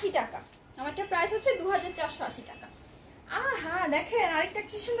 2480 টাকা। আমারটার প্রাইস হচ্ছে 2480 টাকা। আহা দেখেন আরেকটা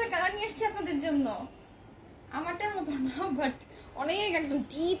কি সুন্দর কালার নিয়ে এসেছি আপনাদের জন্য। আমারটার মতো না, বাট অনেক একদম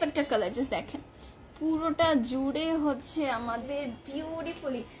ডিপ একটা কালার। জাস্ট দেখেন পুরোটা জুড়ে হচ্ছে আমাদের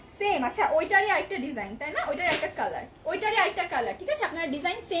বিউটিফুলি সেম। আচ্ছা ওইটারই আরেকটা ডিজাইন, তাই না? ওইটারই একটা কালার, ওইটারই আরেকটা কালার, ঠিক আছে? আপনারা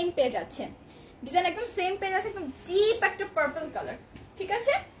ডিজাইন সেম পেয়ে যাচ্ছেন, ডিজাইন একদম সেম পেয়ে যাচ্ছে, একদম ডিপ একটা পার্পল কালার, ঠিক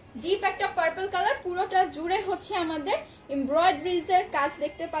আছে? ডিপ একটা পার্পল কালার, পুরোটা জুড়ে হচ্ছে আমাদের এমব্রয়ডারিজ এর কাজ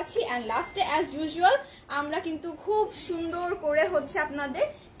দেখতে পাচ্ছি। এন্ড লাস্টে অ্যাজ ইউজুয়াল আমরা কিন্তু খুব সুন্দর করে হচ্ছে আপনাদের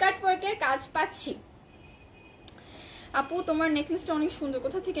কাটওয়ার্কের কাজ পাচ্ছি। আপু তোমার নেকলেসটা অনেক সুন্দর,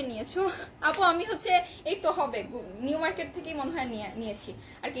 কোথা থেকে নিয়েছো? আপু আমি হচ্ছে এই তো হবে নিউ মার্কেট থেকেই মনে হয় নিয়েছি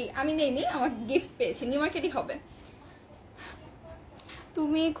আর কি। আমি নেইনি, আমার গিফট পেয়েছি, নিউ মার্কেটই হবে।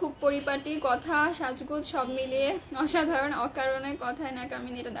 তুমি খুব পরিপাটি, কথা সাজগোজ সব মিলিয়ে অসাধারণ, অকারণে কথায় না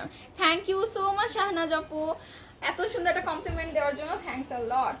কামিনী, এটা দাও। Thank you so much Shahnaz আপু, এত সুন্দর একটা কমপ্লিমেন্ট দেওয়ার জন্য থ্যাঙ্কস আ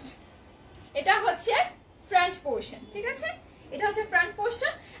লট। এটা হচ্ছে ফ্রন্ট পোর্শন, ঠিক আছে? এটা হচ্ছে ফ্রন্ট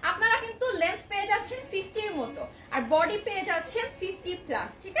পোর্শন। আপনারা কিন্তু লেন্থ পেয়ে যাচ্ছেন 50 এর মতো আর বডি পেয়ে যাচ্ছেন 50 প্লাস,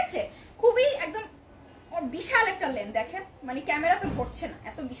 ঠিক আছে? খুবই একদম বিশাল একটা লেন্থ, দেখেন মানে ক্যামেরাতে ধরছে না,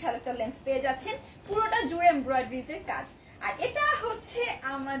 এত বিশাল একটা লেন্থ পেয়ে যাচ্ছেন, পুরোটা জুড়ে এমব্রয়ডারিজ এর কাজ। আর এটা হচ্ছে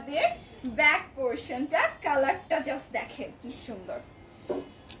আমাদের ব্যাক পোর্শনটা। কালারটা জাস্ট দেখেন কি সুন্দর,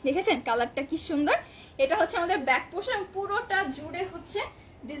 দেখেছেন কালারটা কি সুন্দর। এটা হচ্ছে আমাদের ব্যাক পোর্শন, পুরোটা জুড়ে হচ্ছে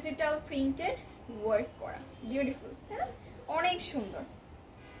ডিজিটাল প্রিন্টেড ওয়ার্ক করা, বিউটিফুল, হ্যাঁ অনেক সুন্দর।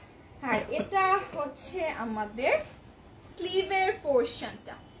 আর এটা হচ্ছে আমাদের স্লিভের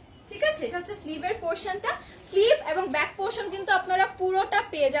পোর্শনটা, ঠিক আছে? এটা হচ্ছে স্লিভের পোর্শনটা। স্লিভ এবং ব্যাক পোর্শন কিন্তু আপনারা পুরোটা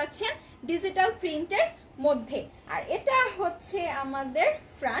পেয়ে যাচ্ছেন ডিজিটাল প্রিন্টের মধ্যে। আর এটা হচ্ছে আমাদের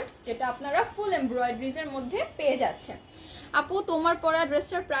ফ্রন্ট, যেটা আপনারা ফুল এমব্রয়ডারিজ এর মধ্যে পেয়ে যাচ্ছেন। আপু তোমার পরা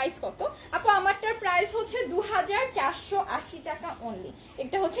ড্রেসটার প্রাইস কত? আপু আমারটার প্রাইস হচ্ছে 2480 টাকা অনলি।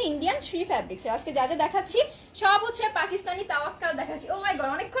 এটা হচ্ছে ইন্ডিয়ান শ্রী ফ্যাব্রিক্স। আজকে যা যা দেখাচ্ছি সব হচ্ছে পাকিস্তানি তাওয়াক্কাল দেখাচ্ছি। ও মাই গড,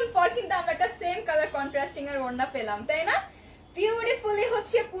 অনেকক্ষণ পর কিন্তু আমরা একটা সেম কালার কন্ট্রাস্টিং এর ওড়না পেলাম, তাই না? বিউটিফুলি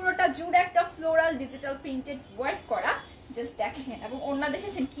হচ্ছে পুরোটা জুড়ে একটা ফ্লোরাল ডিজিটাল প্রিন্টেড ওয়ার্ক করা, জাস্ট দেখেন। এবং ওড়না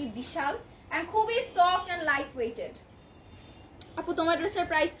দেখেছেন কি বিশাল এন্ড খুবই সফট এন্ড লাইট ওয়েটেড, আপু তোমার ড্রেসটার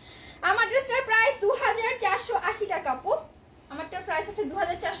প্রাইস, আমার ড্রেসটার প্রাইস 2480 টাকা আপু, আমারটার প্রাইস হচ্ছে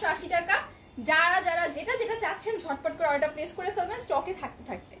 2480 টাকা। যারা যারা যেটা যেটা চাচ্ছেন ঝটপট করে অর্ডার প্লেস করে ফেলবেন স্টকে থাকতে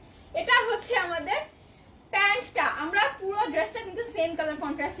থাকতে। এটা হচ্ছে আমাদের প্যান্টটা, আমরা পুরো ড্রেসটা কিন্তু সেম কালার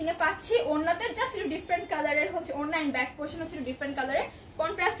কন্ট্রাস্টিং এ পাচ্ছি, ওড়নাতে জাস্ট একটু ডিফারেন্ট কালারের হচ্ছে, ওড়না এন্ড ব্যাক পোর্শন হচ্ছে ডিফারেন্ট কালারে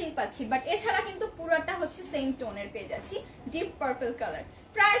কন্ট্রাস্টিং পাচ্ছি, বাট এছাড়া কিন্তু পুরোটা হচ্ছে সেম টোনের পেয়ে যাচ্ছি, ডিপ পার্পল কালার।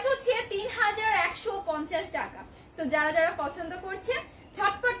 প্রাইস হচ্ছে 3150 টাকা। সো যারা যারা পছন্দ করছে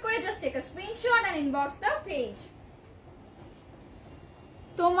ঝটপট করে just take a screenshot and inbox the page.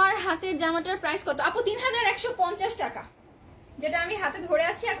 তোমার হাতের জামাটার প্রাইস কত আপু? 3150 টাকা। যেটা আমি হাতে ধরে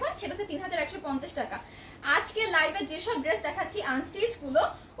আছি এখন সেটা হচ্ছে 3150 টাকা। আজকে লাইভে যেসব ড্রেস দেখাচ্ছি আনস্টিচ গুলো,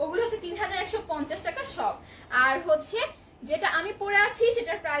 ওগুলো হচ্ছে 3150 টাকা সব। আর হচ্ছে যেটা আমি পরে আছি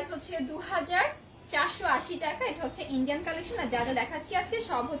সেটার প্রাইস হচ্ছে 2480 টাকা। এটা হচ্ছে ইন্ডিয়ান কালেকশন, আর যা যা দেখাচ্ছি আজকে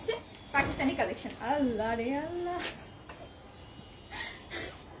সব হচ্ছে পাকিস্তানি কালেকশন। আল্লাহ রে আল্লাহ,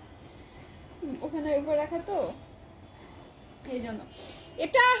 ওখানে উপর রাখা তো এই জন্য।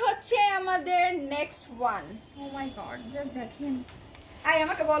 এটা হচ্ছে আমাদের নেক্সট ওয়ান। ও মাই গড, জাস্ট দেখেন। আই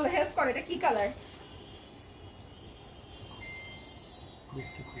আমাকে বলো, হেল্প করো, এটা কি কালার?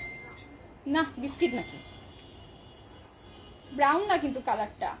 না বিস্কিট নাকি, ব্রাউন না কিন্তু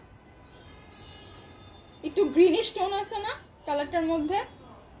কালারটা একটু গ্রিনিশ টোন আছে না কালারটার মধ্যে,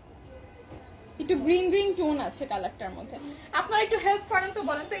 একটু গ্রিন গ্রিন টোন আছে কালারটার মধ্যে। আপনারা একটু হেল্প করেন তো,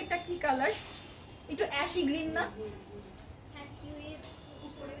 বলেন তো এটা কি কালার? একটু অ্যাশি গ্রিন না?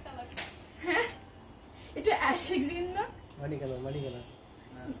 হ্যাঁ এটা অ্যাশি গ্রিন না? মাটি কালার,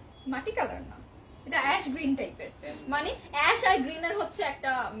 মাটি কালার না, এটা অ্যাশ গ্রিন টাইপের, মানে অ্যাশ আর গ্রিন এর হচ্ছে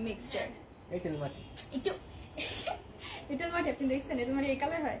একটা মিক্সচার। এঁটেল মাটি, একটু এঁটেল মাটি আপনি দেখছেন? এঁটেল মাটি এই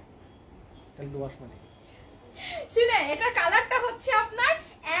কালার হয়? শুনে এটার কালারটা হচ্ছে আপনার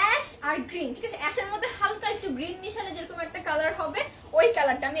অ্যাশ আর গ্রিন, ঠিক আছে? অ্যাশের মধ্যে হালকা একটু গ্রিন মিশালে যেরকম একটা কালার হবে ওই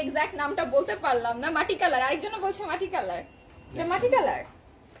কালারটা, আমি এক্সাক্ট নামটা বলতে পারলাম না। মাটি কালার, আরেকজন বলছে মাটি কালার। এটা মাটি কালার,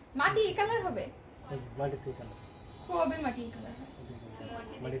 মাটি এই কালার হবে, হবে মাটি কালার।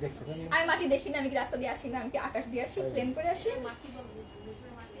 আমি মাটি দেখি না, আমি কি রাস্তা দিয়ে আসি না, আমি কি আকাশ দিয়ে আসি, প্লেন করে আসি?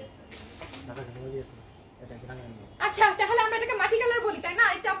 আচ্ছা তাহলে আমরা এটাকে মাটি কালার বলি, তাই না?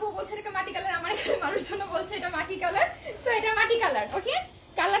 আরেকটা আপু বলছে এটাকে মাটি কালার, আমার এখানে মানুষজন বলছে এটা মাটি কালার। সো এটা মাটি কালার, ওকে?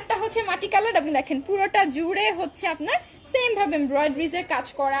 কালারটা হচ্ছে মাটি কালার। আপনি দেখেন পুরোটা জুড়ে হচ্ছে আপনার সেম ভাবে এমব্রয়ডারিজ এর কাজ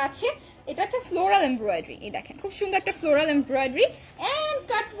করা আছে। এটা হচ্ছে ফ্লোরাল এমব্রয়ডারি, এই দেখেন খুব সুন্দর একটা floral embroidery and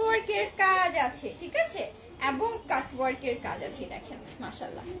cut work এর কাজ আছে, ঠিক আছে? এবং কাট ওয়ার্ক এর কাজ আছে, দেখেন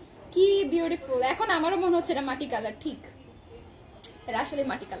মাশাআল্লাহ কি বিউটিফুল। এখন আমারও মনে হচ্ছে এটা মাটি কালার, ঠিক? এটা আসলে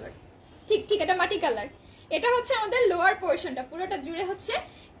মাটি কালার, ঠিক ঠিক এটা মাটি কালার। এটা হচ্ছে আমাদের লোয়ার পোরশনটা, পুরোটা জুড়ে হচ্ছে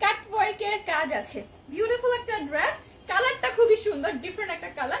কাট ওয়ার্কের কাজ আছে। বিউটিফুল একটা ড্রেস, কালারটা খুবই সুন্দর, ডিফারেন্ট একটা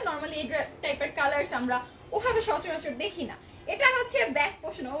কালার। নরমালি এই টাইপের কালারস আমরা ওভাবে সচরাচর দেখি না। এটা হচ্ছে ব্যাক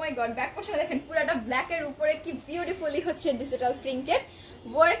পোর্শন। ও মাই গড, ব্যাক পোর্শন দেখেন পুরোটা ব্ল্যাক এর উপরে কি বিউটিফুলি হচ্ছে ডিজিটাল প্রিন্টেড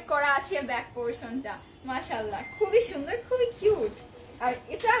ওয়ার্ক করা আছে ব্যাক পোর্শনটা, মাশাআল্লাহ খুবই সুন্দর, খুবই কিউট। আর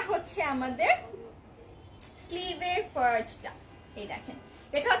এটা হচ্ছে আমাদের স্লিভের পার্টটা, এই দেখেন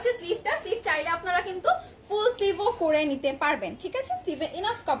এটা হচ্ছে স্লিভটা। স্লিভ চাইলে আপনারা কিন্তু ফুল স্লিভও করে নিতে পারবেন, ঠিক আছে? স্লিভে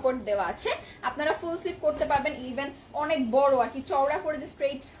ইনাফ কাপড় দেওয়া আছে, আপনারা ফুল স্লিভ করতে পারবেন। ইভেন অনেক বড় আর কি চওড়া করে যে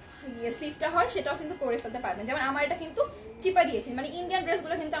স্ট্রেট স্লিভটা হয় সেটাও কিন্তু করে ফেলতে পারবেন। যেমন আমার এটা কিন্তু চিপা দিয়েছি, মানে ইন্ডিয়ান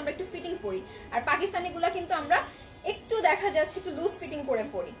ড্রেসগুলো কিন্তু আমরা একটু ফিটিং পরি, আর পাকিস্তানিগুলো কিন্তু আমরা একটু দেখা যাচ্ছে একটু লুজ ফিটিং করে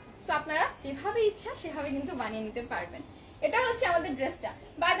পরি। সো আপনারা যেভাবে ইচ্ছা সেভাবে কিন্তু বানিয়ে নিতে পারবেন। এটা হচ্ছে আমাদের ড্রেসটা।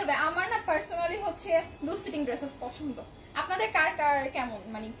 বাই দ্য ওয়ে আমার না পার্সোনালি হচ্ছে লুজ ফিটিং ড্রেসেস পছন্দ। আপনাদের কার কার কেমন,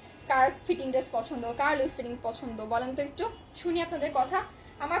 মানে কার ফিটিং ড্রেস পছন্দ, কার লুজ ফিটিং পছন্দ বলেন তো একটু শুনি আপনাদের কথা।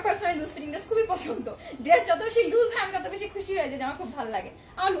 আমার পার্সোনালি লুজ ফিটিং ড্রেস খুবই পছন্দ। ড্রেস যত বেশি লুজ হয় আমি তত বেশি খুশি হয়ে যাই, আমার খুব ভালো লাগে।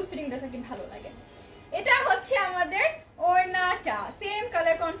 আমার লুজ ফিটিং ড্রেস আর কি ভালো লাগে। এটা হচ্ছে আমাদের ওড়নাটা, সেম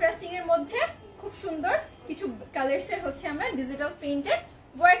কালার কন্ট্রাস্টিং এর মধ্যে খুব সুন্দর কিছু কালারস এর হচ্ছে আমরা ডিজিটাল প্রিন্টেড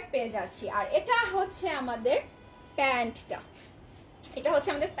ওয়ার্ক পেয়ে যাচ্ছি। আর এটা হচ্ছে আমাদের প্যান্টটা, এটা হচ্ছে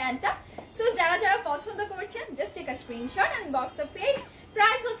আমাদের প্যান্টটা। সো যারা যারা পছন্দ করছেন just take a screenshot and box the page.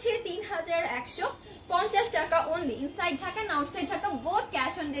 Price হচ্ছে 3150 টাকা only. Inside Dhaka and outside Dhaka both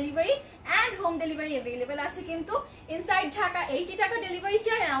cash on delivery and home delivery available আছে, কিন্তু ইনসাইড ঢাকা 80 টাকা delivery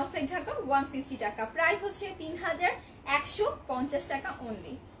charge and outside Dhaka 150 টাকা। প্রাইস হচ্ছে 3150 টাকা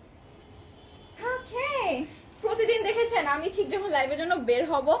অনলি। ওকে, প্রতিদিন দেখেছেন আমি ঠিক যখন লাইভের জন্য বের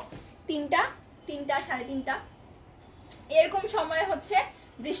হব 3টা 3:30 এরকম সময় হচ্ছে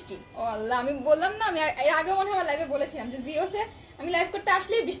বৃষ্টি। ও আল্লাহ, আমি বললাম না, আমি এর আগে মনে হয় আমার লাইভে বলেছিলাম যে জিরোসে আমি লাইভ করতে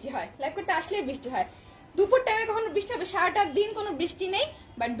আসলেই বৃষ্টি হয়, লাইভ করতে আসলেই বৃষ্টি হয়। দুপুর টাইমে কখনো বৃষ্টি হবে, সারাটা দিন কোনো বৃষ্টি নেই,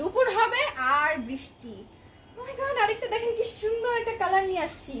 বাট দুপুর হবে আর বৃষ্টি। ও মাই গড, আরেকটা দেখেন কি সুন্দর একটা কালার নিয়ে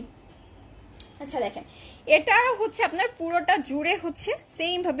আসছি। আচ্ছা দেখেন এটা হচ্ছে আপনার পুরোটা জুড়ে হচ্ছে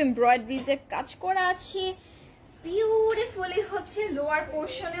সেম ভাবে এমব্রয়ডারিজ এর কাজ করা আছে, বিউটিফুলি হচ্ছে লোয়ার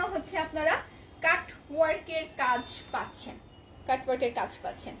পোর্শনেও হচ্ছে আপনারা কাট ওয়ার্কের কাজ পাচ্ছেন, কাট ওয়ার্কের কাজ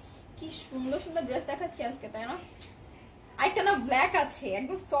পাচ্ছেন। কি সুন্দর সুন্দর ড্রেস দেখাচ্ছি আজকে, তাই না? আরেকটা না ব্ল্যাক আছে,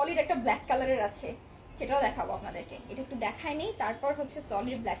 একদম সলিড একটা ব্ল্যাক কালারের আছে, সেটাও দেখাবো আপনাদেরকে। এটা একটু দেখাই নেই, তারপর হচ্ছে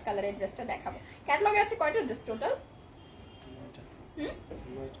সলিড ব্ল্যাক কালারের ড্রেসটা দেখাবো। ক্যাটালগে আছে কয়টা ড্রেস টোটাল?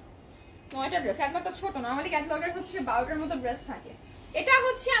 9টা ড্রেস। ক্যাটালগটা ছোট, নরমালি ক্যাটালগের হচ্ছে 12টার মতো ড্রেস থাকে। এটা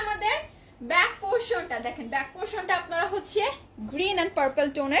হচ্ছে আমাদের ব্যাক পোর্শনটা, দেখেন ব্যাক পোর্শনটা আপনারা হচ্ছে গ্রিন এন্ড পার্পল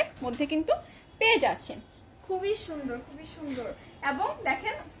টোনের মধ্যে কিন্তু পেয়ে যাচ্ছেন, খুবই সুন্দর খুবই সুন্দর। এবং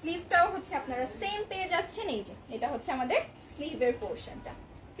দেখেন স্লিভটাও হচ্ছে আপনারা সেম পেয়ে যাচ্ছেন। এই যে এটা হচ্ছে আমাদের স্লিভের পোর্শনটা,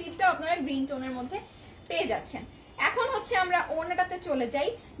 স্লিভটাও আপনারা গ্রিন টোনের মধ্যে পেয়ে যাচ্ছেন। এখন হচ্ছে আমরা ওড়নাটাতে চলে যাই।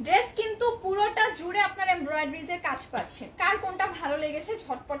 ড্রেস কিন্তু পুরোটা জুড়ে আপনারা এমব্রয়ডারিজ এর কাজ পাচ্ছেন। কার কোনটা ভালো লেগেছে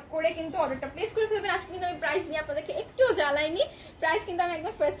ঝটপট করে কিন্তু অর্ডারটা প্লেস করে ফেলবেন। আজকে কিন্তু আমি প্রাইস নিয়ে আপনাদেরকে একটু জ্বালাইনি, প্রাইস কিন্তু আমি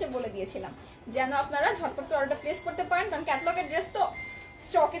একদম ফার্স্টে বলে দিয়েছিলাম যেন আপনারা ঝটপট করে অর্ডারটা প্লেস করতে পারেন, কারণ ক্যাটালগের ড্রেস তো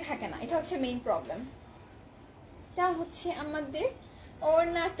স্টকে থাকে না, এটা হচ্ছে মেইন প্রবলেম। এটা হচ্ছে আমাদের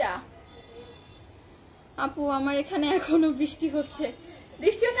ওড়নাটা। আপু আমার এখানে এখনো বৃষ্টি হচ্ছে,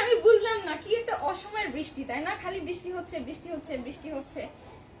 বৃষ্টি হচ্ছে, আমি বুঝলাম না কি একটা অসময়ের বৃষ্টি, তাই না? খালি বৃষ্টি হচ্ছে বৃষ্টি হচ্ছে বৃষ্টি হচ্ছে।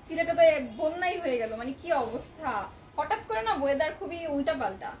 সিলেটে তো বন্যাই হয়ে গেল, মানে কি অবস্থা, হঠাৎ করে না ওয়েদার খুবই উল্টা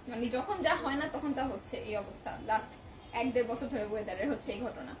পাল্টা, মানে যখন যা হয় না তখন তা হচ্ছে, এই অবস্থা লাস্ট 1-1.5 বছর ধরে ওয়েদারের হচ্ছে এই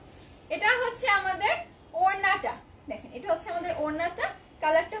ঘটনা। এটা হচ্ছে আমাদের ওড়নাটা, দেখেন এটা হচ্ছে আমাদের ওড়নাটা।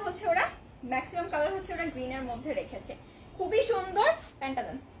 কালারটা হচ্ছে ওরা ম্যাক্সিমাম কালার হচ্ছে ওরা গ্রিনের মধ্যে রেখেছে, খুবই সুন্দর। প্যান্টটা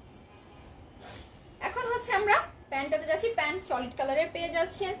দেন। এখন হচ্ছে আমরা প্যান্টটাতে যাচ্ছি। প্যান্ট সলিড কালারের পেয়ে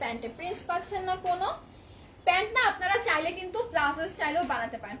যাচ্ছেন, প্যান্টে প্রিন্টস পাচ্ছেন না কোনো। প্যান্ট না আপনারা চাইলে কিন্তু প্লাজো স্টাইলও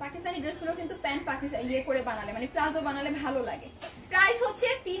বানাতে পারেন, পাকিস্তানি ড্রেসগুলো কিন্তু প্যান্ট পাকিস্তানি ইয়ে করে বানালে মানে প্লাজো বানালে ভালো লাগে। প্রাইস হচ্ছে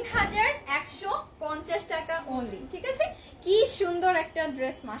 3150 টাকা অনলি, ঠিক আছে? কি সুন্দর একটা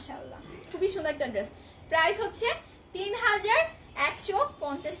ড্রেস, মাশাআল্লাহ খুবই সুন্দর একটা ড্রেস। প্রাইস হচ্ছে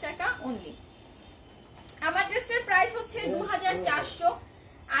 3150 টাকা অনলি। আমার ড্রেসটার প্রাইস হচ্ছে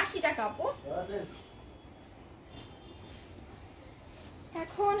 2480 টাকা আপু।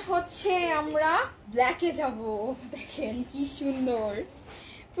 এখন হচ্ছে আমরা ব্ল্যাকে যাব, দেখেন কি সুন্দর,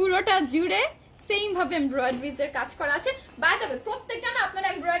 পুরোটা জুড়ে সেম ভাবে এমব্রয়ডারিজ এর কাজ করা আছে। বাই দ্য ওয়ে প্রত্যেকটা না আপনারা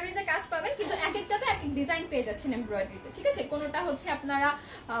এমব্রয়ডারিজ এর কাজ পাবেন, কিন্তু এক একটাতে এক এক ডিজাইন পেয়ে যাচ্ছেন এমব্রয়ডারিজ এর, ঠিক আছে? কোনোটা হচ্ছে আপনারা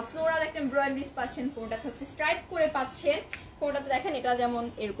ফ্লোরাল একটা এমব্রয়ডারিজ পাচ্ছেন, কোনোটাতে হচ্ছে স্ট্রাইপ করে পাচ্ছেন, কোনোটাতে দেখেন এটা যেমন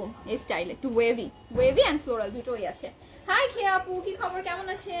এরকম এই স্টাইলে একটু ওয়েভি এন্ড ফ্লোরাল দুটোই আছে। হাই খেয়া আপু, কি খবর, কেমন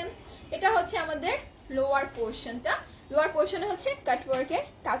আছেন? এটা হচ্ছে আমাদের লোয়ার পোর্শনটা, লোয়ার পোর্শনে হচ্ছে কাটওয়ার্কের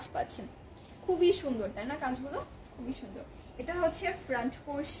কাজ পাচ্ছেন, খুবই সুন্দর তাই না? কাজগুলো খুবই সুন্দর। এটা হচ্ছে ফ্রন্ট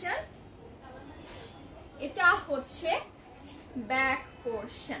পোর্শন, এটা হচ্ছে ব্যাক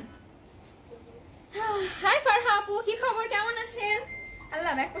পোর্শন। হাই ফারহা আপু, কি খবর, কেমন আছেন?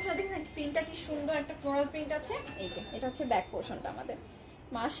 আল্লাহ, ব্যাক পোর্শন দেখেন প্রিন্টটা কি সুন্দর, একটা ফ্লোরাল প্রিন্ট আছে। এই যে এটা হচ্ছে ব্যাক পোর্শনটা আমাদের,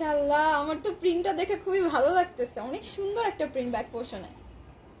 মাশাআল্লাহ আমার তো প্রিন্টটা দেখে খুবই ভালো লাগতেছে, অনেক সুন্দর একটা প্রিন্ট ব্যাক পোর্শনে,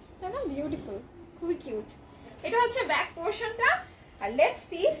 তাই না? বিউটিফুল, খুবই কিউট। এটা হচ্ছে ব্যাক পোর্শনটা। আর লেটস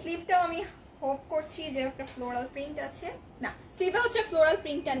সি স্লিভটাও আমি হোপ করছি যে একটা ফ্লোরাল প্রিন্ট আছে, না স্লিভে হচ্ছে ফ্লোরাল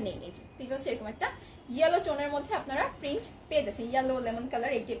প্রিন্টটা নেই। এই যে স্লিভে হচ্ছে এরকম একটা ইয়েলো টোনের মধ্যে আপনারা প্রিন্ট পেয়ে যাচ্ছেন, ইয়েলো লেমন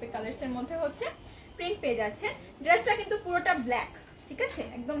কালার এই টাইপের কালার্স এর মধ্যে হচ্ছে প্রিন্ট পেয়ে যাচ্ছেন। ড্রেসটা কিন্তু পুরোটা ব্ল্যাক, ঠিক আছে?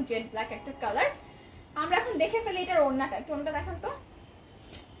 একদম জেড ব্ল্যাক একটা কালার। আমরা এখন দেখে ফেলি এটার ওড়নাটা, একটু ওড়নাটা দেখেন তো,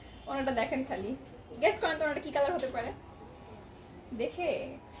 ওড়নাটা দেখেন, খালি গেস করেন তো ওড়নাটা কি কালার হতে পারে, দেখে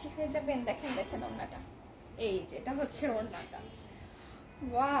খুশি হয়ে যাবেন। দেখেন দেখেন ওড়নাটা, এই যে এটা হচ্ছে ওড়নাটা।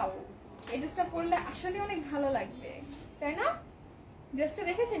 ওয়াও, এই ড্রেসটা পরলে আসলে অনেক ভালো লাগবে, তাই না? ড্রেসটা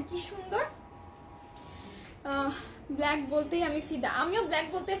দেখেছেন কি সুন্দর। ব্ল্যাক বলতেই আমি ফিদা, আমিও ব্ল্যাক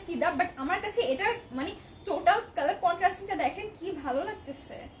বলতে ফিদা, বাট আমার কাছে এটার মানে টোটাল কালার কন্ট্রাস্টিংটা দেখেন কি ভালো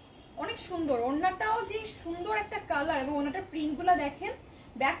লাগতেছে, অনেক সুন্দর। ওড়নাটাও যে সুন্দর একটা কালার, এবং ওড়নাটার প্রিন্টগুলো দেখেন,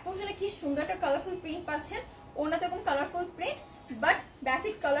 ব্যাক পোর্শনে কি সুন্দর একটা কালারফুল প্রিন্ট পাচ্ছেন। ওড়নাতে এরকম কালারফুল প্রিন্ট, বাট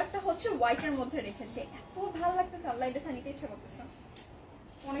বেসিক কালারটা হচ্ছে হোয়াইটের মধ্যে রেখেছে, এত ভালো লাগতেছে, আল্লাহ এটা নিতে ইচ্ছা করতেছে,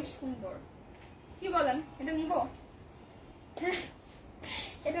 অনেক সুন্দর। কি বলেন, এটা নিব?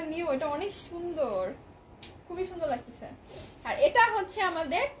 এটা নিব, এটা অনেক সুন্দর, খুবই সুন্দর লাগতেছে। আর এটা হচ্ছে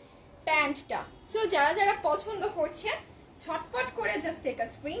আমাদের প্যান্টটা। সো যারা যারা পছন্দ করছেন ঝটপট করে just take a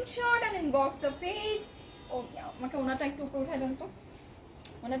screenshot and inbox the page. ও আমাকে ওনাটা একটু উপরে উঠাই দেন তো,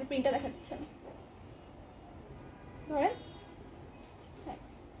 ওনাটা প্রিন্টটা দেখা দিচ্ছে না, ধরেন হ্যাঁ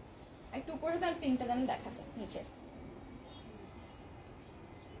একটু উপরে দেন, প্রিন্টটা যেন দেখা যায় নিচে।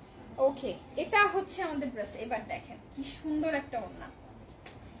 ওকে, এটা হচ্ছে আমাদের ড্রেসটা। এবার দেখেন কি সুন্দর একটা ওড়না,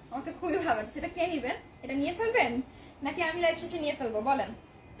 আমার খুবই ভালো লাগছে। এটা কে নিবেন? এটা নিয়ে ফেলবেন নাকি আমি লাইভ শেষে নিয়ে ফেলবো বলেন?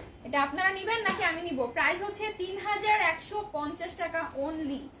 এটা আপনারা নেবেন নাকি আমি নিব? প্রাইস হচ্ছে 3150 টাকা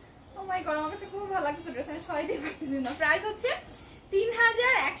অনলি। ও মাই গড, আমার কাছে খুব ভালো লাগছে ড্রেস, আমি সরাইতে পারতেছি না। প্রাইস হচ্ছে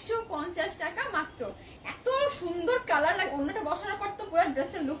 3150 টাকা মাত্র। এত সুন্দর কালার লাগে, অন্যটা বসানোর পর তো পুরো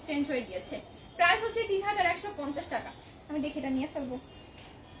ড্রেসটার লুক চেঞ্জ হয়ে গিয়েছে। প্রাইস হচ্ছে 3150 টাকা। আমি দেখি এটা নিয়ে ফেলবো,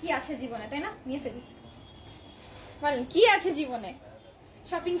 কি আছে জীবনে, তাই না? নিয়ে ফেলি, বলেন কি আছে জীবনে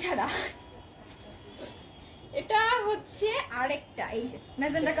শপিং ছাড়া? এটা হচ্ছে আরেকটা, এই যে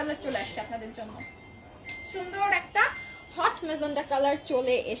ম্যাজেন্ডা কালার চলে আসছে আপনাদের জন্য, সুন্দর একটা হট ম্যাজেন্ডা কালার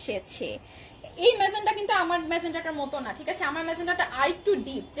চলে এসেছে। এই ম্যাজেন্ডা কিন্তু আমার ম্যাজেন্ডাটার মতো না, ঠিক আছে? আমার ম্যাজেন্ডাটা আরেকটু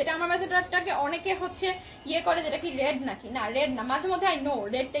ডিপ, যেটা আমার ম্যাজেন্ডাটাকে অনেকে হচ্ছে ইয়ে করে, যেটা কি রেড নাকি, না রেড না, মাঝে মধ্যে আই নো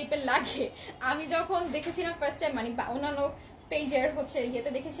রেড টাইপের লাগে। আমি যখন দেখেছিলাম ফার্স্ট টাইম, মানে অন্যান্য পেজের হচ্ছে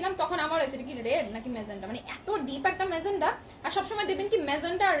ইয়েতে দেখেছিলাম, তখন আমার হয়েছে কি রেড নাকি ম্যাজেন্ডা, মানে এত ডিপ একটা ম্যাজেন্ডা। আর সবসময় দেখবেন কি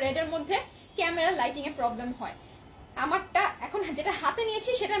ম্যাজেন্ডা আর রেড এর মধ্যে ক্যামেরা লাইটিং এ প্রবলেম হয়। আমারটা এখন যেটা হাতে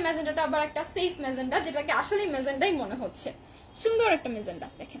নিয়েছি সেটার ম্যাজেন্ডাটা আবার একটা সেফ ম্যাজেন্ডা, যেটাকে আসলে ম্যাজেন্ডাই মনে হচ্ছে। সুন্দর একটা ম্যাজেন্ডা,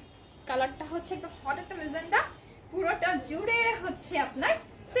 দেখেন কালারটা হচ্ছে একদম হট একটা ম্যাজেন্ডা। পুরোটা জুড়ে হচ্ছে আপনার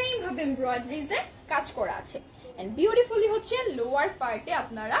সেম ভাবে এমব্রয়ডারিজ এর কাজ করা আছে, এন্ড বিউটিফুলি হচ্ছে লোয়ার পার্টে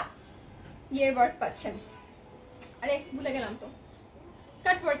আপনারা ইয়ের ওয়ার্ক পাচ্ছেন। আরে ভুলে গেলাম তো,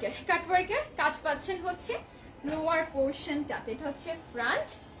 কাটওয়ার্কের কাজ পাচ্ছেন হচ্ছে লোয়ার পোর্শনটাতে। এটা হচ্ছে ফ্রন্ট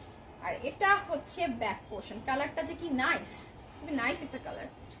আর এটা হচ্ছে ব্যাক পোর্শন। কালারটা যে কি নাইস, খুবই নাইস একটা কালার।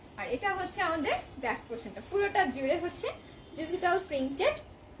 আর এটা হচ্ছে আমাদের ব্যাক পোর্শনটা, পুরোটা জুড়ে হচ্ছে ডিজিটাল প্রিন্টেড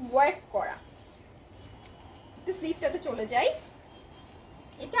ওয়ার্ক করা। একটু স্লিভটাতে চলে যাই,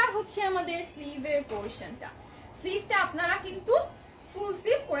 এটা হচ্ছে আমাদের স্লিভের পোর্শনটা। স্লিভটা আপনারা কিন্তু ফুল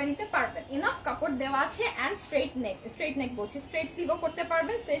স্লিভ করে নিতে পারবেন, এনাফ কাপড় দেওয়া আছে। এন্ড স্ট্রেট নেক বলছি, স্ট্রেট স্লিভও করতে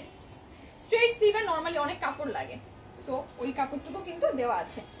পারবেন। স্ট্রেট স্লিভে নরমালি অনেক কাপড় লাগে, সো ওই কাপড়টুকু কিন্তু দেওয়া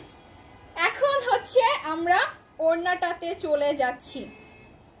আছে। এখন হচ্ছে আমরা ওড়নাটাতে চলে যাচ্ছি।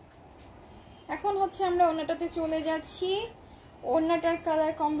 ওড়নাটার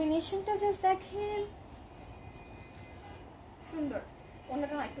কালার কম্বিনেশনটা জাস্ট দেখেন, সুন্দর।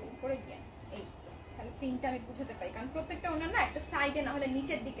 ওড়নাটা না একটু উপরে গিয়ে, এই তাহলে প্রিন্টটা আমি বুঝাতে পারি, কারণ প্রত্যেকটা ওড়না না একটা সাইডে না হলে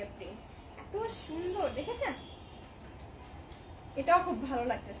নিচের দিকে প্রিন্ট, এত সুন্দর দেখেছেন। এটাও খুব ভালো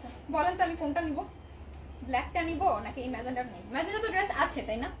লাগতেছে। বলেন তো আমি কোনটা নিব, ব্ল্যাকটা নিব নাকি এই ম্যাজেন্ডাটা নিব? ম্যাজেন্ডা তো ড্রেস আছে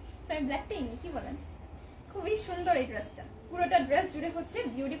তাই না, সো আমি ব্ল্যাকটাই নিই, কি বলেন? খুবই সুন্দর এই ড্রেসটা, পুরোটা ড্রেস জুড়ে হচ্ছে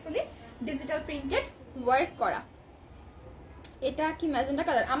বিউটিফুলি ডিজিটাল প্রিন্টেড ওয়ার্ক করা। এটা কি ম্যাজেন্ডা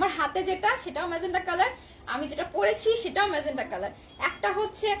কালার? আমার হাতে যেটা সেটাও ম্যাজেন্ডা কালার, আমি যেটা পরেছি সেটাও ম্যাজেন্ডা কালার। একটা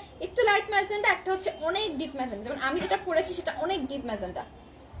হচ্ছে একটু লাইট ম্যাজেন্ডা, একটা হচ্ছে অনেক ডিপ ম্যাজেন্ডা। যেমন আমি যেটা পরেছি সেটা অনেক ডিপ ম্যাজেন্ডা।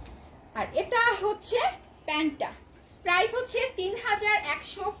 আর এটা হচ্ছে প্যান্টটা। প্রাইস হচ্ছে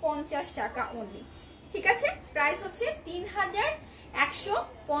 3150 টাকা অনলি, ঠিক আছে? প্রাইস হচ্ছে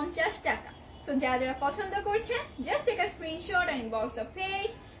 3150 টাকা। সো যারা যারা পছন্দ করছে just take a screenshot and inbox the page.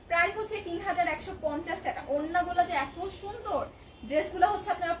 Price হচ্ছে 3150 টাকা। ওড়নাগুলো যে এত সুন্দর, ড্রেসগুলো হচ্ছে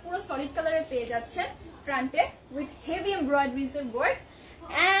আপনারা পুরো সলিড কালারের পেয়ে যাচ্ছেন ফ্রন্টে উইথ হেভি এমব্রয়ডারিজ এর ওয়ার্ক,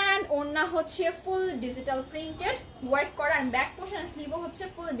 এন্ড ওড়না হচ্ছে ফুল ডিজিটাল প্রিন্টেড ওয়ার্ক করা, এন্ড ব্যাক পোর্শন স্লিভও হচ্ছে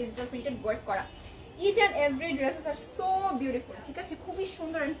ফুল ডিজিটাল প্রিন্টেড ওয়ার্ক করা। Each and every dresses R so beautiful, ঠিক আছে? খুবই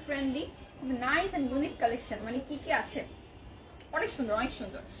সুন্দর এন্ড ট্রেন্ডি, খুবই নাইস এন্ড ইউনিক কালেকশন। মানে কি কি আছে, অনেক সুন্দর অনেক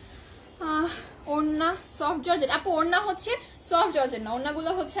সুন্দর। ওড়না সফট জর্জেট, আপু ওড়না হচ্ছে সফট জর্জেট না, ওড়নাগুলো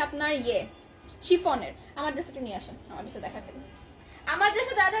হচ্ছে আপনার ইয়ে শিফনের। আমার ড্রেস একটু নিয়ে আসেন, আমার ড্রেসে দেখা ফেলি। আমার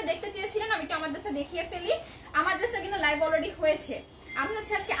ড্রেসে যারা যারা দেখতে চেয়েছিলেন আমি একটু আমার ড্রেসে দেখিয়ে ফেলি। আমার ড্রেসটা কিন্তু লাইভ অলরেডি হয়েছে, আমি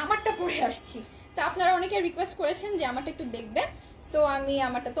হচ্ছে আজকে আমারটা পরে আসছি। তো আপনারা অনেকে রিকোয়েস্ট করেছেন যে আমারটা একটু দেখবেন, সো আমি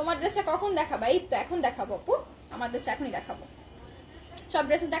আমারটা। তোমার ড্রেসটা কখন দেখাবো? এই তো এখন দেখাবো আপু, আমার ড্রেসটা এখনই দেখাবো। সব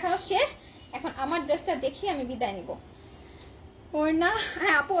ড্রেসেস দেখানো শেষ, এখন আমার ড্রেসটা দেখিয়ে আমি বিদায় নিব। ওড়না,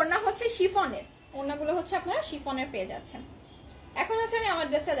 হ্যাঁ আপু ওড়না হচ্ছে শিফনের, ওড়নাগুলো হচ্ছে আপনারা শিফনের পেয়ে যাচ্ছেন। এখন হচ্ছে আমি আমার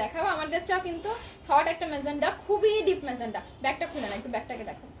ড্রেসটা দেখাবো। আমার ড্রেসটাও কিন্তু হট একটা ম্যাজেন্ডা, খুবই ডিপ ম্যাজেন্ডা। ব্যাগটা খুলে না, একটু ব্যাগটাকে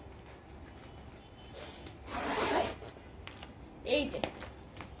দেখো। এই যে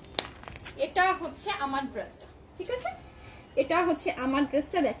এটা হচ্ছে আমার ড্রেসটা, ঠিক আছে? এটা হচ্ছে আমার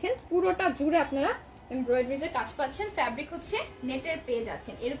ড্রেসটা, দেখেন পুরোটা জুড়ে আপনারা এমব্রয়ডারিজ এর কাজ পাচ্ছেন। ফ্যাব্রিক হচ্ছে নেটের পেয়ে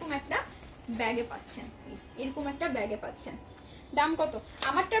যাচ্ছেন, এরকম একটা ব্যাগে পাচ্ছেন, এরকম একটা ব্যাগে পাচ্ছেন। দাম কত?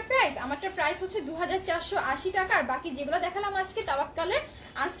 আমারটার প্রাইস হচ্ছে 2480 টাকা। আর বাকি যেগুলো দেখালাম আজকে তাওয়াক্কালের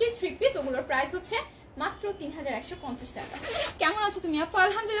আনস্টিচ 3 পিস, ওগুলোর প্রাইস হচ্ছে মাত্র 3150 টাকা। কেমন আছো তুমি আপু?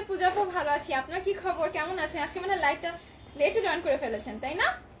 আলহামদুলিল্লাহ পূজা আপু ভালো আছি। আপনার কি খবর, কেমন আছেন? আজকে মানে লাইভটা লেটে জয়েন করে ফেলেছেন তাই না?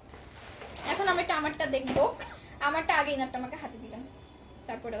 এখন আমি আমারটা দেখবো। আমারটা আগে ইনারটা আমাকে হাতে দিবেন,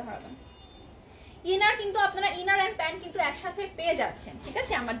 তারপরে ধরাবেন। ইনার কিন্তু আপনারা ইনার এন্ড প্যান্ট কিন্তু একসাথে পেয়ে যাচ্ছেন, ঠিক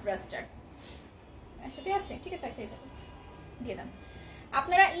আছে? আমার ড্রেসটার একসাথে আছে, ঠিক আছে? একসাথে দিয়ে দেন।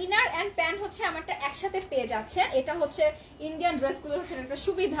 আপনারা ইনার এন্ড প্যান্ট হচ্ছে আমারটা একসাথে পেয়ে যাচ্ছেন। এটা হচ্ছে ইন্ডিয়ান ড্রেসগুলো হচ্ছে একটা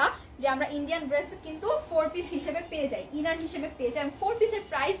সুবিধা যে আমরা ইন্ডিয়ান ড্রেস কিন্তু 4 পিস হিসেবে পেয়ে যাই, ইনার হিসেবে পেয়ে যাই। 4 পিসের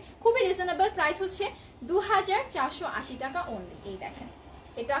প্রাইস খুবই রিজনেবল, প্রাইস হচ্ছে 2480 টাকা অনলি। এই দেখেন,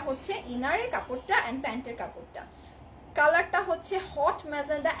 এটা হচ্ছে ইনারের কাপড়টা এন্ড প্যান্টের কাপড়টা। কালারটা হচ্ছে হট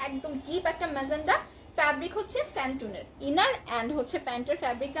ম্যাজেন্ডা, একদম ডিপ একটা ম্যাজেন্ডা। ফ্যাব্রিক হচ্ছে স্যান্টুনের, ইনার এন্ড হচ্ছে প্যান্টের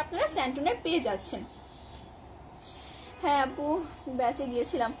ফ্যাব্রিকটা আপনারা স্যান্টুনের পেয়ে যাচ্ছেন। হ্যাঁ আপু ব্যাচে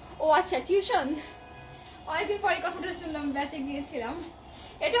গিয়েছিলাম। ও আচ্ছা, টিউশন, অনেকদিন পরে কথাটা শুনলাম, ব্যাচে গিয়েছিলাম।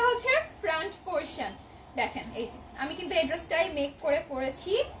 এটা হচ্ছে ফ্রন্ট পোর্শন, দেখেন এই যে আমি কিন্তু এই ড্রেসটাই মেক করে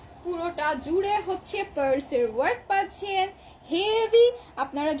পরেছি। পুরোটা জুড়ে হচ্ছে পার্লসের ওয়ার্ক পাচ্ছেন, হেভি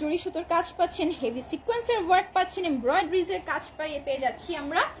আপনারা জড়ি সুতোর কাজ পাচ্ছেন, হেভি সিকোয়েন্সের ওয়ার্ক পাচ্ছেন, এমব্রয়ডারিজের কাজ পেয়ে যাচ্ছি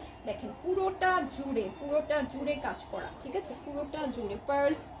আমরা। দেখেন পুরোটা জুড়ে কাজ করা, ঠিক আছে, পুরোটা জুড়ে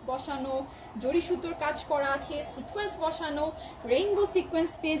পার্লস বসানো, জড়ি সুতোর কাজ করা আছে, সিকোয়েন্স বসানো, রেইনবো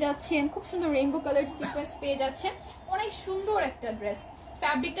সিকোয়েন্স পেয়ে যাচ্ছেন, খুব সুন্দর রেইনবো কালার সিকোয়েন্স পেয়ে যাচ্ছেন। অনেক সুন্দর একটা ড্রেস,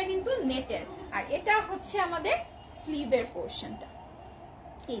 ফ্যাব্রিকটা কিন্তু নেটের। আর এটা হচ্ছে আমাদের স্লিভের পোর্শনটা,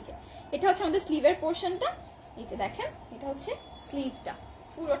 এই যে এটা হচ্ছে আমাদের স্লিভের পোর্শনটা। এই যে দেখেন, এটা হচ্ছে স্লিভটা,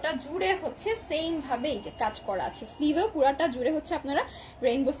 পুরোটা জুড়ে হচ্ছে সেম ভাবে এই যে কাজ করা আছে। স্লিভেও পুরোটা জুড়ে হচ্ছে আপনারা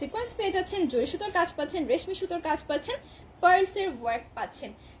রেইনবো সিকোয়েন্স পেয়ে যাচ্ছেন, জরি সুতোর কাজ পাচ্ছেন, রেশমি সুতোর কাজ পাচ্ছেন, পার্লসের ওয়ার্ক পাচ্ছেন।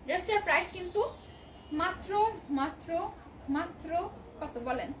 ড্রেসটার প্রাইস কিন্তু মাত্র মাত্র মাত্র কত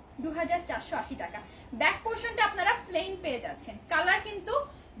বলেন, 2480 টাকা। ব্যাক পোর্শনটা আপনারা প্লেন পেয়ে যাচ্ছেন। কালার কিন্তু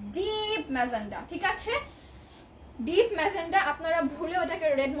ডিপ ম্যাজেন্ডা, ঠিক আছে, ডিপ ম্যাজেন্ডা, আপনারা ভুলে ওটাকে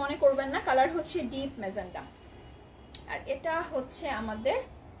রেড মনে করবেন না, কালার হচ্ছে ডিপ ম্যাজেন্ডা। আর এটা হচ্ছে আমাদের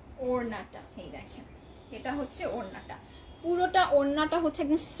ওড়নাটা, এই দেখেন এটা হচ্ছে ওড়নাটা, পুরোটা ওড়নাটা হচ্ছে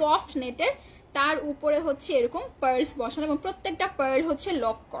একদম সফট নেটের, তার উপরে হচ্ছে এরকম পার্লস বসানো এবং প্রত্যেকটা পার্ল হচ্ছে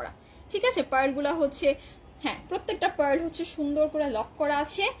লক করা, ঠিক আছে, পার্লগুলো হচ্ছে, হ্যাঁ প্রত্যেকটা পার্ল হচ্ছে সুন্দর করে লক করা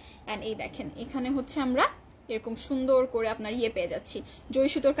আছে। অ্যান্ড এই দেখেন এখানে হচ্ছে আমরা এরকম সুন্দর করে আপনার ইয়ে পেয়ে যাচ্ছি, জরি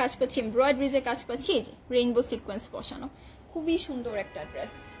সুতোর কাজ পাচ্ছি, এমব্রয়ডারিজের কাজ পাচ্ছি, এই যে রেইনবো সিকোয়েন্স বসানো, খুবই সুন্দর একটা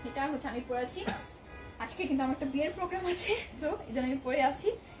ড্রেস। এটা হচ্ছে আমি পরেছি, আজকে কিন্তু আমার একটা বিয়ের প্রোগ্রাম আছে, সো এই জন্য আমি পরে আসি।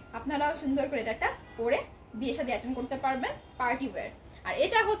 আপনারাও সুন্দর করে এটা একটা পরে বিয়ের সাথে অ্যাটেন্ড করতে পারবেন, পার্টি ওয়্যার। আর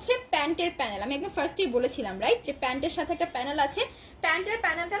এটা হচ্ছে প্যান্টের প্যানেল, আমি একদম ফার্স্টেই বলেছিলাম রাইট যে প্যান্টের সাথে একটা প্যানেল আছে। প্যান্টের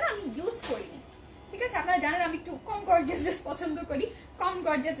প্যানেলটা না আমি ইউজ করিনি, ঠিক আছে, আপনারা জানেন আমি একটু কম গর্জিয়াস ড্রেস পছন্দ করি, কম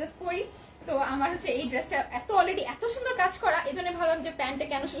গর্জিয়াস ড্রেস পরি। তো আমার হচ্ছে এই ড্রেসটা এত অলরেডি এত সুন্দর কাজ করা, এই জন্য ভাবলাম যে প্যান্টে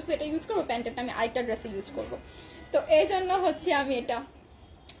কেন শুধু এটা ইউজ করবো, প্যান্টেরটা আমি আরেকটা ড্রেসে ইউজ করবো, তো এই জন্য হচ্ছে আমি এটা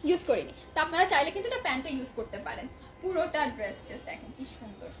ইউজ করিনি। তো আপনারা চাইলে কিন্তু এটা প্যান্টে ইউজ করতে পারেন। পুরোটা ড্রেস জাস্ট দেখেন কি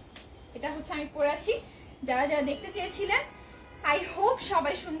সুন্দর, এটা হচ্ছে আমি পরে আছি। যারা যারা দেখতে চেয়েছিলেন আই হোপ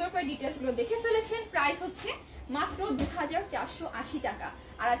সবাই সুন্দর করে ডিটেলস গুলো দেখে ফেলেছেন। প্রাইস হচ্ছে মাত্র 2480 টাকা।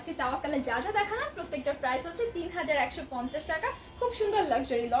 আর আজকে তাওয়াক্কালে যা যা দেখালাম প্রত্যেকটা প্রাইস আছে 3150 টাকা। খুব সুন্দর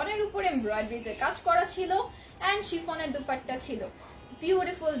লাক্সারি লনের উপরে এমব্রয়ডারিজের কাজ করা ছিল এন্ড শিফনের দুপাট্টা ছিল,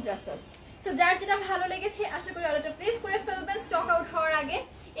 বিউটিফুল ড্রেসেস। তো যার যেটা ভালো লেগেছে আশা করি অর্ডারটা প্লেস করে ফেলবেন স্টক আউট হওয়ার আগে।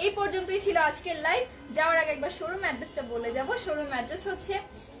 এই পর্যন্তই ছিল আজকের লাইভ। যাওয়ার আগে একবার শোরুম অ্যাড্রেসটা বলে যাব। শোরুম অ্যাড্রেস হচ্ছে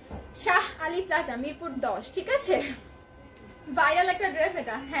শাহ আলী প্লাজা, মিরপুর 10, ঠিক আছে। ভাইরাল একটা ড্রেস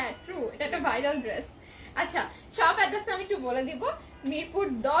এটা, হ্যাঁ ট্রু, এটা একটা ভাইরাল ড্রেস। আচ্ছা শপ অ্যাড্রেসটা আমি একটু বলে দিব, Mirpur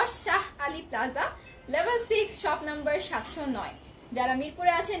 10 Shah Ali plaza, level 6, shop number 709। যারা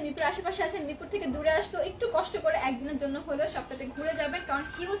মিরপুরে আছেন, মিরপুর আশেপাশে আছেন, মিরপুর থেকে দূরে আসতো একটু কষ্ট করে একদিনের জন্য হলেও শপটাতে ঘুরে যাবেন, কারণ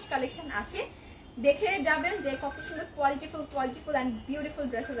হিউজ কালেকশন আছে। দেখে যাবেন যে কত সুন্দর কোয়ালিটিফুল অ্যান্ড বিউটিফুল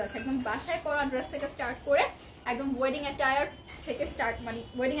ড্রেসেস আছে। একদম বাসায় পরা ড্রেস থেকে স্টার্ট করে একদম ওয়েডিং অ্যাটায়ার থেকে স্টার্ট, মানে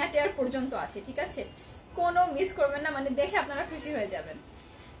ওয়েডিং অ্যাটায়ার পর্যন্ত আছে, ঠিক আছে, কোনো মিস করবেন না, মানে দেখে আপনারা খুশি হয়ে যাবেন।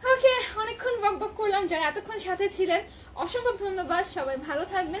 ওকে, অনেকক্ষণ বকবক করলাম, যারা এতক্ষণ সাথে ছিলেন অসংখ্য ধন্যবাদ। সবাই ভালো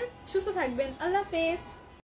থাকবেন, সুস্থ থাকবেন, আল্লাহ হাফেজ।